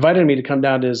 invited me to come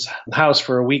down to his house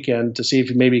for a weekend to see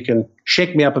if maybe he can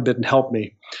shake me up a bit and help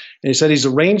me. And he said he's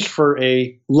arranged for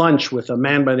a lunch with a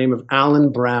man by the name of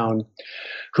Alan Brown,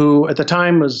 who at the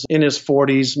time was in his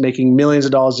 40s, making millions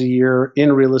of dollars a year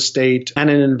in real estate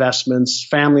and in investments,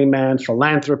 family man,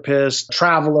 philanthropist,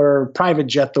 traveler, private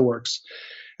jet, the works.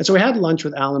 And so we had lunch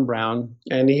with Alan Brown,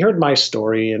 and he heard my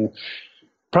story, and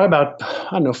probably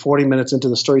about, 40 minutes into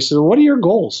the story, he said, what are your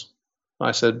goals?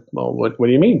 I said, well, what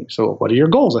do you mean? So what are your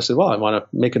goals? I said, well, I want to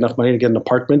make enough money to get an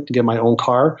apartment, to get my own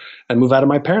car, and move out of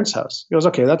my parents' house. He goes,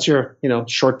 okay, that's your,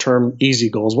 short-term, easy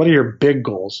goals. What are your big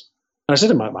goals? And I said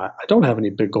to him, I don't have any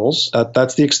big goals.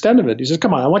 That's the extent of it. He said,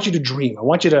 come on, I want you to dream. I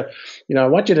want you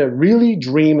to really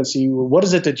dream and see what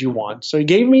is it that you want. So he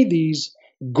gave me these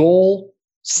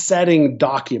goal-setting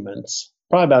documents,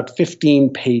 probably about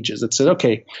 15 pages. It said,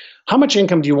 okay, how much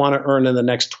income do you want to earn in the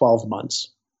next 12 months?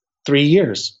 3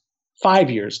 years, 5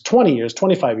 years, 20 years,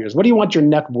 25 years. What do you want your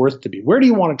net worth to be? Where do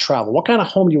you want to travel? What kind of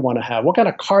home do you want to have? What kind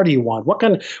of car do you want? What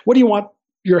do you want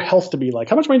your health to be like?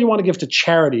 How much money do you want to give to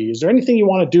charity? Is there anything you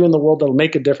want to do in the world that'll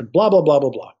make a difference? Blah, blah, blah, blah,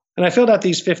 blah. And I filled out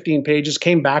these 15 pages,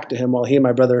 came back to him while he and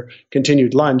my brother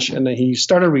continued lunch, and then he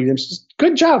started reading them. He says,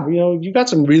 good job. You got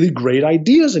some really great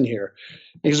ideas in here.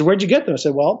 He says, where'd you get them? I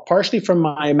said, well, partially from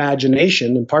my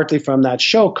imagination and partly from that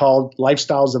show called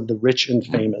Lifestyles of the Rich and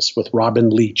Famous with Robin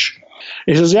Leach.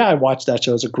 He says, yeah, I watched that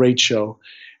show. It's a great show.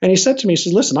 And he said to me, he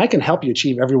says, listen, I can help you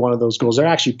achieve every one of those goals. They're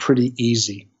actually pretty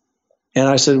easy. And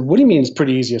I said, what do you mean it's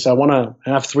pretty easy? I said, I want to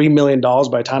have $3 million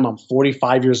by the time I'm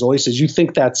 45 years old. He says, you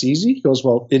think that's easy? He goes,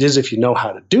 well, it is if you know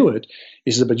how to do it.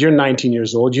 He said, but you're 19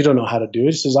 years old. You don't know how to do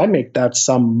it. He says, I make that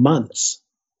some months.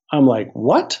 I'm like,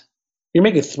 what? You're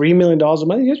making $3 million a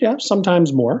month? He goes, yeah,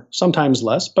 sometimes more, sometimes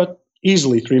less, but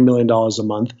easily $3 million a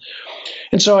month.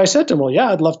 And so I said to him, well,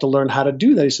 yeah, I'd love to learn how to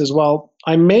do that. He says, well,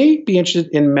 I may be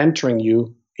interested in mentoring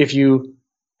you if you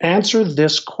answer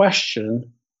this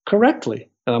question correctly.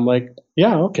 And I'm like,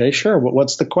 yeah, okay, sure.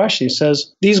 What's the question? He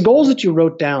says, these goals that you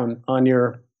wrote down on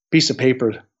your piece of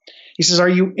paper, he says, are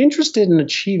you interested in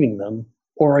achieving them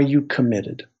or are you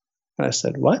committed? And I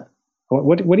said, what?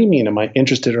 What do you mean? Am I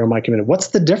interested or am I committed? What's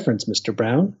the difference, Mr.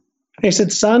 Brown? And he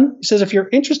said, son, he says, if you're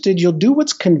interested, you'll do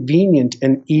what's convenient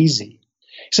and easy.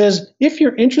 He says, if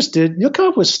you're interested, you'll come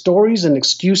up with stories and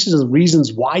excuses and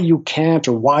reasons why you can't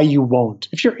or why you won't.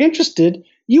 If you're interested,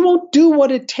 you won't do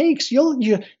what it takes.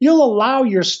 You'll allow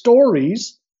your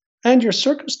stories and your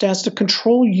circumstance to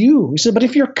control you. He said, but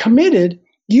if you're committed,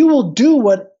 you will do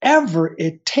whatever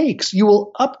it takes. You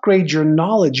will upgrade your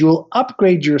knowledge. You will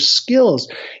upgrade your skills.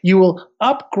 You will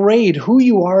upgrade who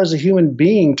you are as a human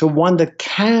being to one that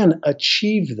can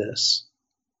achieve this.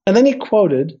 And then he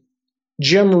quoted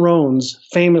Jim Rohn's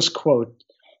famous quote.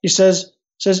 He says,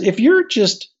 if you're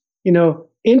just,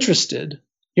 interested,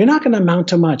 you're not going to amount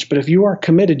to much, but if you are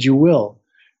committed, you will.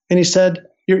 And he said,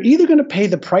 you're either going to pay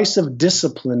the price of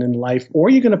discipline in life or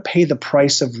you're going to pay the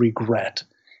price of regret.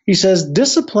 He says,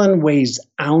 discipline weighs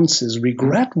ounces,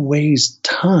 regret weighs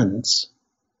tons.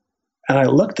 And I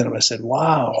looked at him, I said,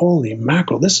 wow, holy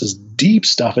mackerel, this is deep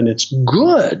stuff and it's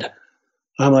good.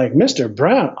 I'm like, Mr.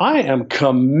 Brown, I am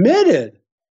committed.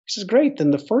 He says, great,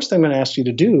 then the first thing I'm going to ask you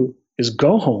to do is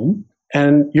go home,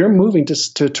 and you're moving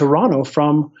to Toronto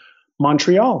from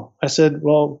Montreal. I said,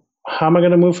 well, how am I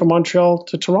going to move from Montreal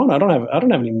to Toronto? I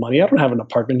don't have any money. I don't have an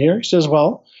apartment here. He says,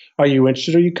 well, are you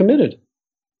interested or are you committed?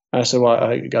 I said, well,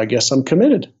 I guess I'm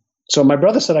committed. So my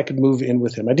brother said I could move in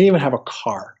with him. I didn't even have a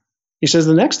car. He says,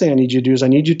 the next thing I need you to do is I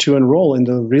need you to enroll in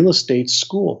the real estate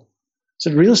school. I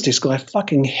said, real estate school? I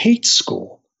fucking hate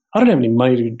school. I don't have any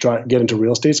money to get into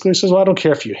real estate school. He says, well, I don't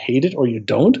care if you hate it or you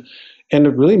don't. And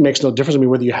it really makes no difference to me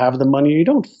whether you have the money or you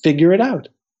don't. Figure it out.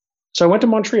 So I went to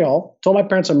Montreal, told my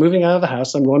parents I'm moving out of the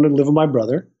house. I'm going to live with my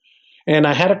brother. And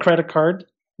I had a credit card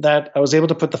that I was able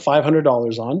to put the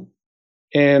 $500 on.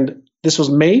 And this was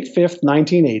May 5th,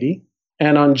 1980.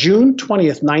 And on June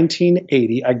 20th,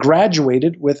 1980, I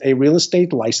graduated with a real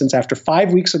estate license after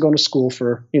 5 weeks of going to school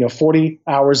for 40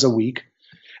 hours a week.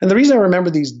 And the reason I remember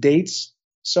these dates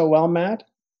so well, Matt,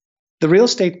 the real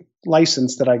estate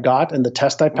license that I got and the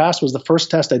test I passed was the first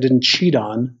test I didn't cheat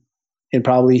on in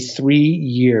probably 3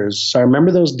 years. So I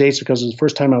remember those dates because it was the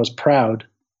first time I was proud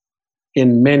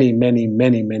in many, many,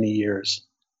 many, many years.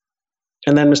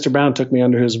 And then Mr. Brown took me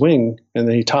under his wing, and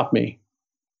then he taught me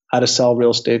how to sell real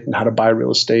estate and how to buy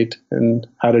real estate and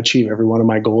how to achieve every one of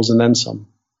my goals and then some,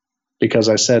 because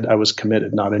I said I was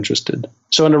committed, not interested.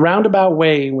 So in a roundabout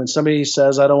way, when somebody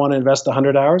says, I don't want to invest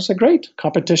 100 hours, I say, great,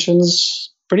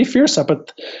 competition's pretty fierce up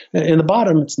in the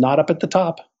bottom. It's not up at the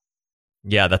top.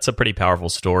 Yeah, that's a pretty powerful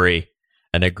story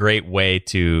and a great way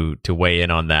to weigh in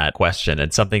on that question.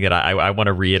 And something that I want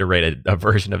to reiterate a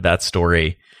version of that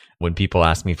story when people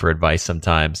ask me for advice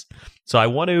sometimes. So I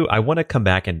want to come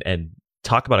back and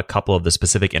talk about a couple of the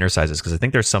specific exercises, because I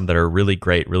think there's some that are really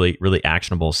great, really, really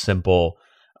actionable, simple.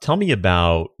 Tell me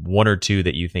about one or two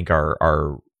that you think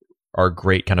are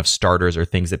great kind of starters or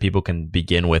things that people can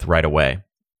begin with right away.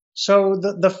 So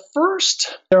the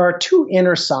first, there are two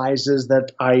exercises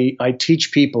that I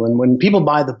teach people. And when people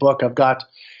buy the book, I've got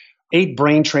 8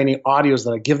 brain training audios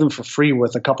that I give them for free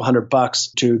with a couple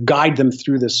 $100 to guide them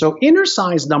through this. So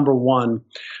exercise number 1,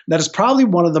 that is probably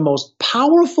one of the most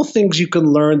powerful things you can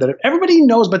learn that everybody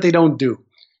knows, but they don't do.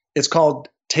 It's called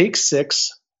Take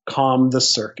 6, Calm the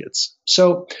Circuits.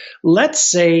 So let's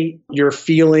say you're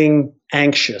feeling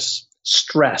anxious,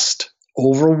 stressed,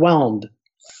 overwhelmed,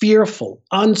 fearful,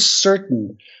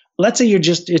 uncertain. Let's say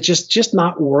it's just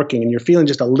not working and you're feeling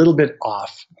just a little bit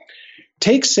off.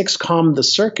 Take 6, Calm the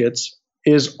Circuits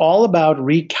is all about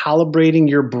recalibrating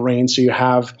your brain so you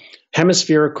have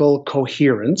hemispherical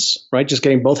coherence, right? Just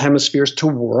getting both hemispheres to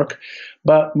work.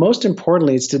 But most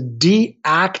importantly, it's to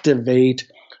deactivate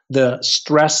the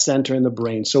stress center in the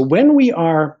brain. So when we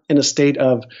are in a state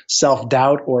of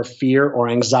self-doubt or fear or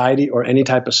anxiety or any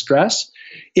type of stress,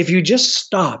 if you just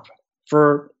stop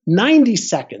for 90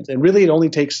 seconds, and really it only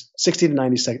takes 60 to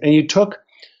 90 seconds, and you took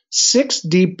 6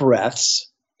 deep breaths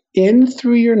in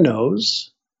through your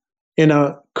nose in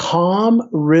a calm,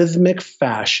 rhythmic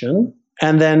fashion.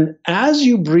 And then as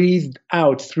you breathe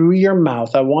out through your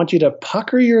mouth, I want you to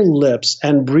pucker your lips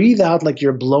and breathe out like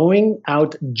you're blowing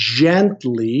out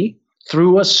gently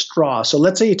through a straw. So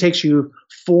let's say it takes you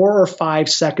 4 or 5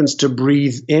 seconds to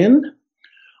breathe in.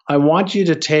 I want you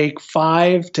to take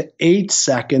 5 to 8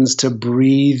 seconds to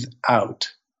breathe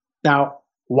out. Now,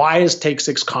 why does Take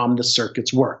 6 Calm the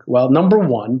Circuits work? Well, number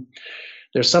 1,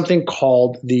 there's something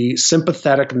called the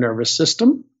sympathetic nervous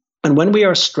system. And when we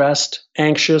are stressed,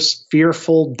 anxious,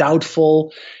 fearful,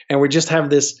 doubtful, and we just have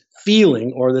this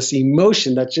feeling or this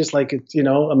emotion that's just like, I'm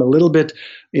a little bit,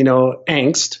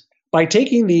 angst, by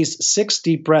taking these 6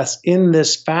 deep breaths in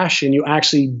this fashion, you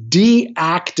actually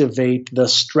deactivate the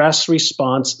stress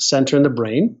response center in the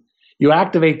brain. You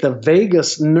activate the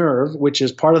vagus nerve, which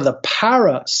is part of the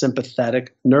parasympathetic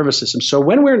nervous system. So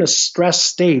when we're in a stress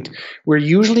state, we're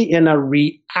usually in a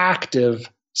reactive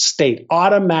state,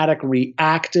 automatic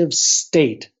reactive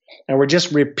state. And we're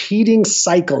just repeating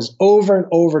cycles over and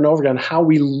over and over again, how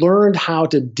we learned how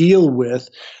to deal with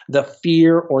the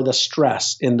fear or the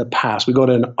stress in the past. We go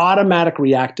to an automatic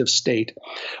reactive state.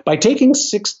 By taking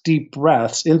 6 deep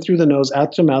breaths in through the nose,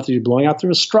 out through the mouth, you're blowing out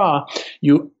through a straw,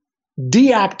 you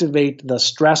deactivate the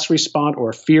stress response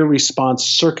or fear response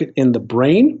circuit in the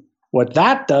brain. What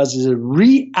that does is it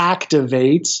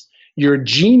reactivates your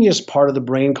genius part of the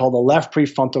brain called the left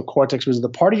prefrontal cortex, which is the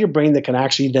part of your brain that can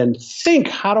actually then think,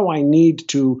 how do I need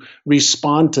to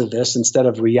respond to this instead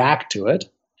of react to it?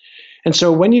 And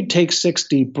so when you take 6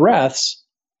 deep breaths,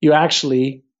 you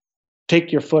actually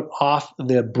take your foot off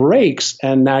the brakes,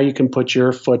 and now you can put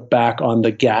your foot back on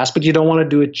the gas, but you don't want to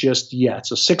do it just yet.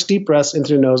 So 6 deep breaths in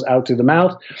through the nose, out through the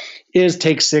mouth is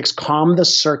take 6, calm the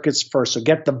circuits first. So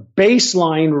get the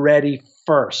baseline ready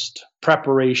first,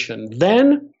 preparation.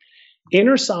 Then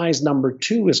inner size number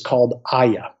 2 is called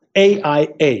Aya,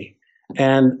 A-I-A.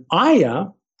 And Aya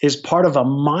is part of a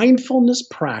mindfulness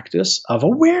practice of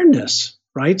awareness,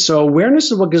 right? So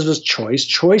awareness is what gives us choice.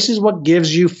 Choice is what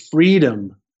gives you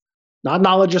freedom. Not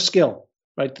knowledge or skill,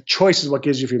 right? The choice is what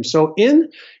gives you freedom. So in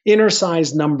inner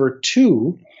size number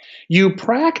 2, you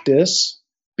practice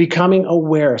becoming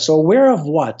aware. So aware of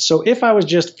what? So if I was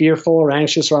just fearful or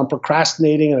anxious or I'm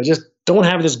procrastinating and I just don't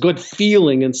have this good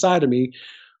feeling inside of me,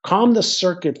 calm the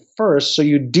circuit first so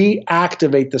you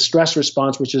deactivate the stress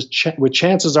response, which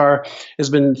chances are has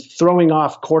been throwing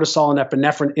off cortisol and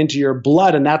epinephrine into your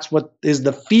blood, and that's what is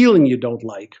the feeling you don't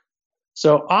like.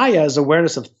 So Aya is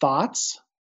awareness of thoughts,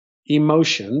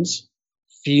 emotions,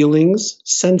 feelings,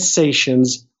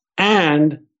 sensations,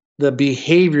 and the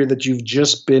behavior that you've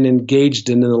just been engaged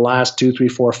in the last 2, 3,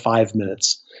 4, 5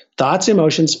 minutes. Thoughts,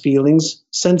 emotions, feelings,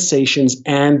 sensations,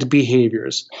 and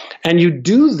behaviors. And you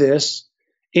do this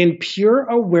in pure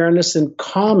awareness and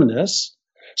calmness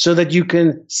so that you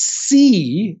can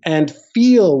see and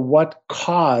feel what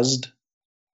caused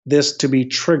this to be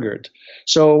triggered.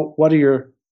 So what are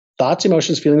your thoughts,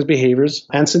 emotions, feelings, behaviors,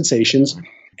 and sensations?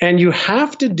 And you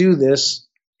have to do this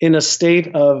in a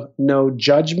state of no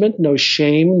judgment, no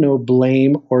shame, no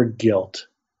blame, or guilt.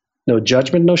 No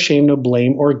judgment, no shame, no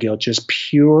blame, or guilt, just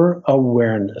pure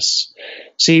awareness.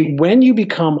 See, when you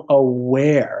become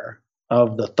aware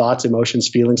of the thoughts, emotions,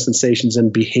 feelings, sensations,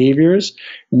 and behaviors,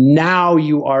 now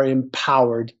you are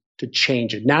empowered to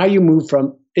change it. Now you move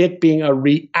from it being a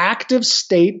reactive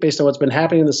state based on what's been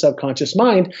happening in the subconscious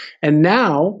mind, and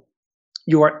now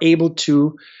you are able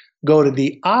to go to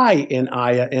the I in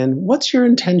Aya, and what's your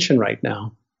intention right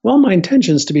now? Well, my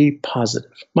intention is to be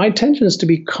positive. My intention is to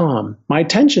be calm. My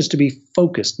intention is to be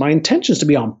focused. My intention is to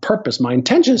be on purpose. My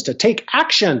intention is to take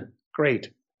action.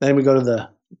 Great. Then we go to the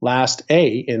last A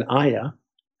in Aya,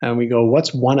 and we go,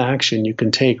 what's one action you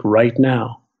can take right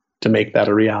now to make that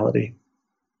a reality?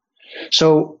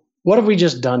 So what have we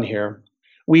just done here?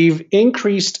 We've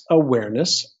increased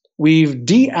awareness. We've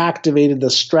deactivated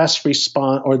the stress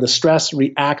response or the stress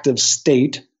reactive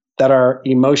state that our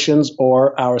emotions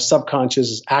or our subconscious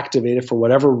is activated for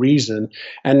whatever reason.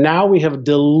 And now we have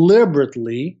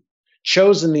deliberately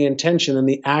chosen the intention and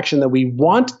the action that we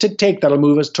want to take that'll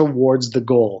move us towards the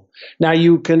goal. Now,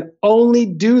 you can only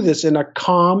do this in a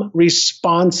calm,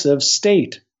 responsive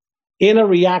state. In a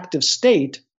reactive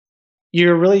state,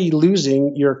 you're really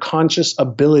losing your conscious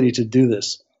ability to do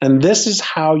this. And this is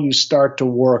how you start to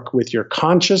work with your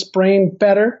conscious brain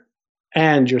better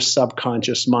and your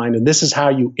subconscious mind. And this is how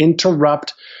you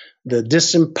interrupt the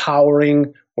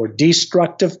disempowering or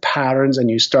destructive patterns and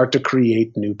you start to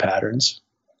create new patterns.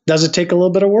 Does it take a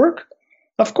little bit of work?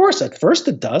 Of course, at first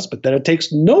it does, but then it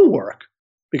takes no work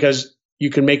because you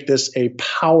can make this a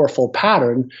powerful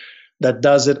pattern that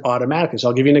does it automatically. So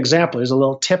I'll give you an example. Here's a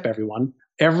little tip, everyone.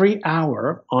 Every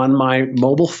hour on my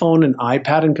mobile phone and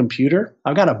iPad and computer,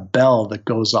 I've got a bell that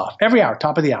goes off. Every hour,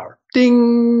 top of the hour.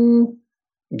 Ding!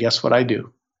 And guess what I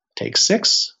do? Take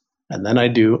 6, and then I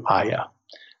do Aya.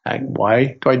 And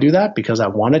why do I do that? Because I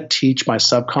want to teach my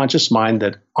subconscious mind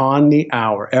that on the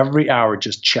hour, every hour,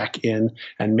 just check in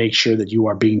and make sure that you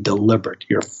are being deliberate.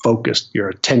 You're focused. Your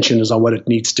attention is on what it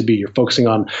needs to be. You're focusing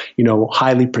on,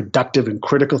 highly productive and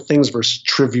critical things versus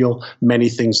trivial, many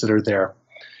things that are there.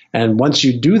 And once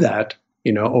you do that,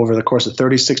 over the course of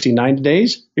 30, 60, 90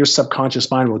 days, your subconscious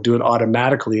mind will do it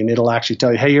automatically. And it'll actually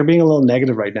tell you, hey, you're being a little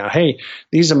negative right now. Hey,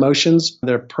 these emotions,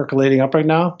 they're percolating up right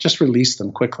now. Just release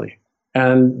them quickly.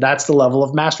 And that's the level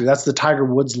of mastery. That's the Tiger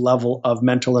Woods level of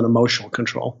mental and emotional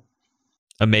control.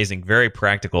 Amazing. Very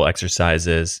practical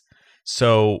exercises.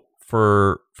 So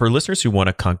for listeners who want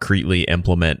to concretely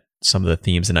implement some of the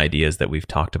themes and ideas that we've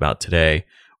talked about today,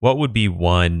 what would be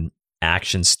one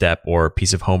action step or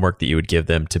piece of homework that you would give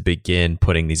them to begin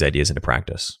putting these ideas into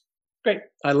practice? Great.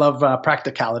 I love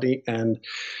practicality. And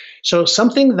so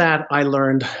something that I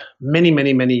learned many,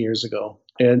 many, many years ago,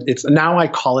 and now I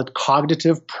call it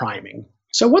cognitive priming.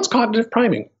 So what's cognitive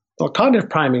priming? Well, cognitive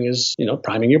priming is,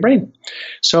 priming your brain.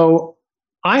 So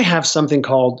I have something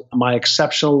called my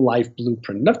exceptional life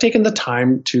blueprint. And I've taken the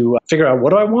time to figure out, what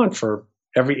do I want for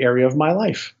every area of my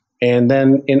life? And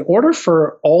then in order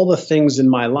for all the things in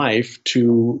my life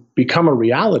to become a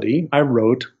reality, I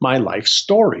wrote my life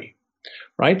story,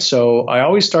 right? So I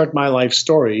always start my life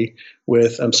story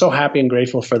with, I'm so happy and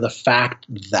grateful for the fact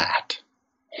that.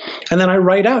 And then I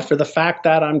write out for the fact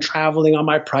that I'm traveling on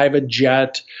my private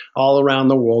jet all around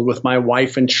the world with my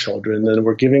wife and children, and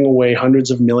we're giving away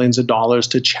hundreds of millions of dollars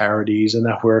to charities, and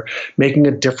that we're making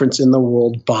a difference in the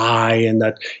world by, and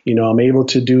that, I'm able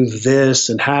to do this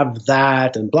and have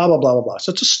that and blah, blah, blah, blah, blah.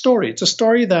 So it's a story. It's a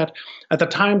story that at the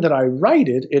time that I write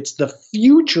it, it's the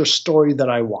future story that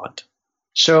I want.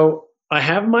 So I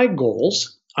have my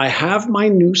goals. I have my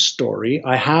new story.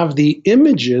 I have the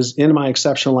images in my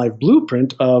exceptional life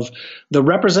blueprint of the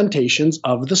representations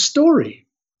of the story.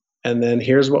 And then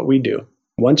here's what we do.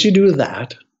 Once you do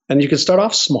that, and you can start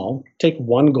off small, take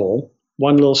one goal,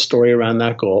 one little story around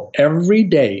that goal every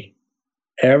day,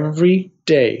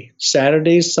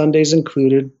 Saturdays, Sundays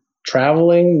included,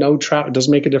 traveling, no travel, it doesn't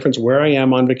make a difference where I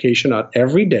am on vacation, not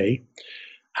every day.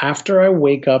 After I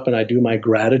wake up and I do my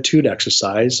gratitude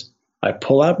exercise, I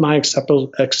pull out my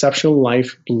exceptional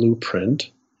life blueprint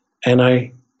and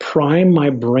I prime my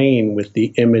brain with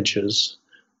the images,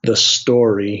 the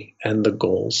story, and the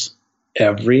goals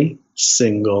every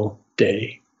single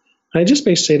day. I just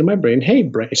may say to my brain, hey,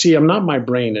 brain, see, I'm not my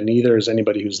brain, and neither is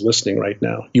anybody who's listening right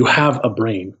now. You have a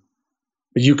brain.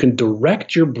 But you can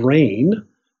direct your brain.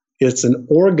 It's an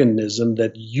organism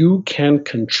that you can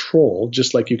control,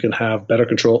 just like you can have better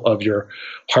control of your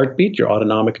heartbeat, your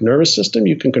autonomic nervous system.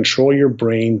 You can control your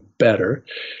brain better.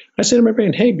 I say to my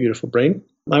brain, hey, beautiful brain,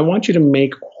 I want you to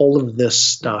make all of this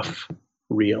stuff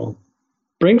real.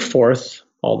 Bring forth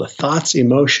all the thoughts,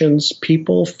 emotions,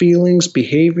 people, feelings,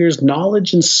 behaviors,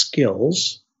 knowledge, and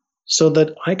skills so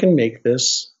that I can make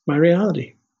this my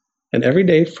reality. And every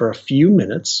day for a few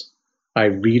minutes, I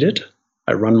read it.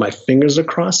 I run my fingers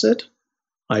across it,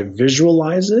 I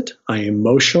visualize it, I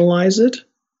emotionalize it,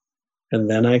 and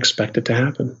then I expect it to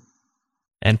happen.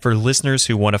 And for listeners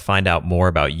who want to find out more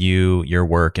about you, your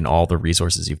work, and all the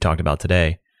resources you've talked about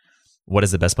today, what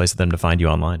is the best place for them to find you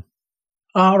online?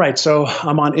 All right, so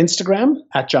I'm on Instagram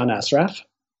at John Assaraf.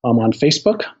 I'm on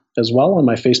Facebook as well, on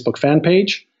my Facebook fan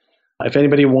page. If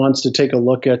anybody wants to take a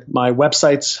look at my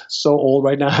website's so old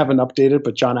right now, I haven't updated,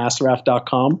 but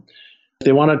johnassaraf.com. If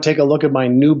they want to take a look at my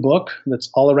new book that's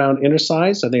all around inner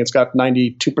size, I think it's got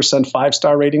 92%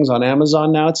 5-star ratings on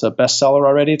Amazon now. It's a bestseller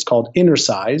already. It's called Inner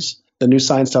Size, The New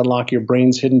Science to Unlock Your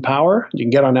Brain's Hidden Power. You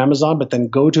can get on Amazon, but then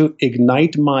go to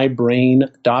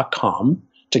ignitemybrain.com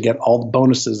to get all the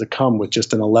bonuses that come with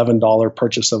just an $11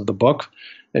 purchase of the book.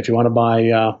 If you want to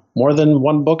buy more than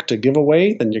one book to give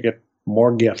away, then you get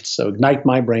more gifts. So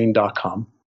ignitemybrain.com.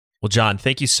 Well, John,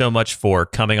 thank you so much for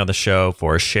coming on the show,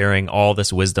 for sharing all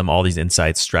this wisdom, all these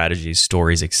insights, strategies,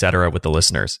 stories, etc., with the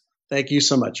listeners. Thank you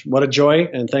so much. What a joy.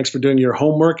 And thanks for doing your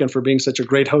homework and for being such a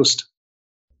great host.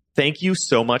 Thank you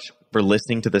so much for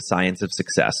listening to The Science of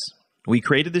Success. We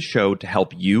created this show to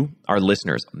help you, our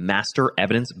listeners, master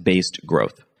evidence-based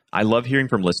growth. I love hearing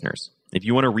from listeners. If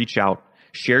you want to reach out,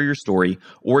 share your story,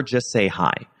 or just say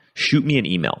hi, shoot me an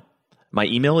email. My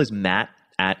email is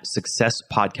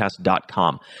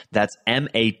matt@successpodcast.com. That's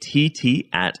MATT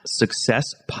at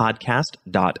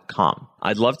successpodcast.com.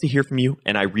 I'd love to hear from you,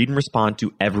 and I read and respond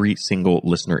to every single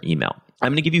listener email.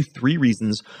 I'm going to give you 3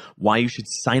 reasons why you should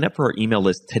sign up for our email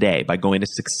list today by going to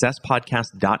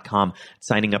successpodcast.com,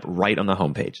 signing up right on the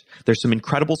homepage. There's some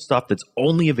incredible stuff that's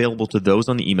only available to those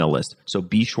on the email list, so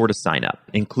be sure to sign up,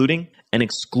 including an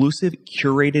exclusive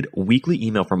curated weekly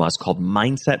email from us called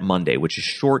Mindset Monday, which is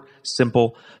short,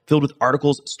 simple, filled with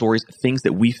articles, stories, things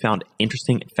that we found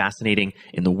interesting and fascinating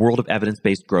in the world of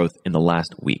evidence-based growth in the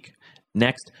last week.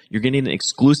 Next, you're getting an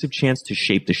exclusive chance to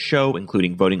shape the show,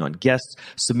 including voting on guests,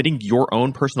 submitting your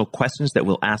own personal questions that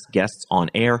we'll ask guests on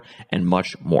air, and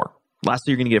much more.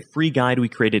 Lastly, you're going to get a free guide we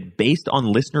created based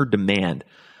on listener demand,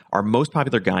 our most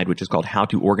popular guide, which is called How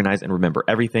to Organize and Remember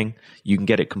Everything. You can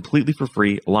get it completely for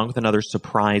free, along with another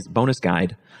surprise bonus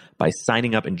guide by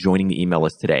signing up and joining the email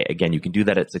list today. Again, you can do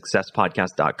that at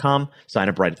successpodcast.com, sign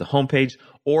up right at the homepage,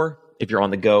 or If you're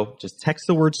on the go, just text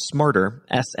the word SMARTER,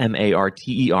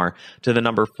 SMARTER, to the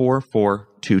number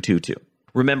 44222.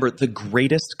 Remember, the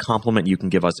greatest compliment you can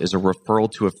give us is a referral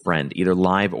to a friend, either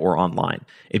live or online.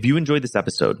 If you enjoyed this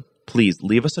episode, please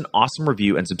leave us an awesome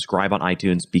review and subscribe on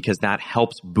iTunes, because that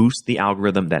helps boost the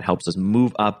algorithm, that helps us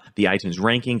move up the iTunes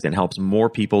rankings and helps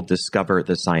more people discover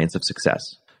the science of success.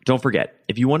 Don't forget,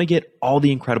 if you want to get all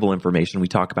the incredible information we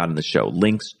talk about in the show,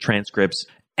 links, transcripts,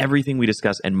 everything we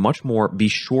discuss, and much more, be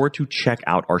sure to check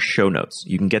out our show notes.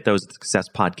 You can get those at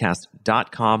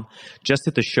successpodcast.com. Just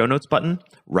hit the show notes button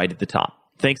right at the top.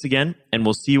 Thanks again, and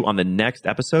we'll see you on the next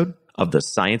episode of The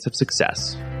Science of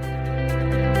Success.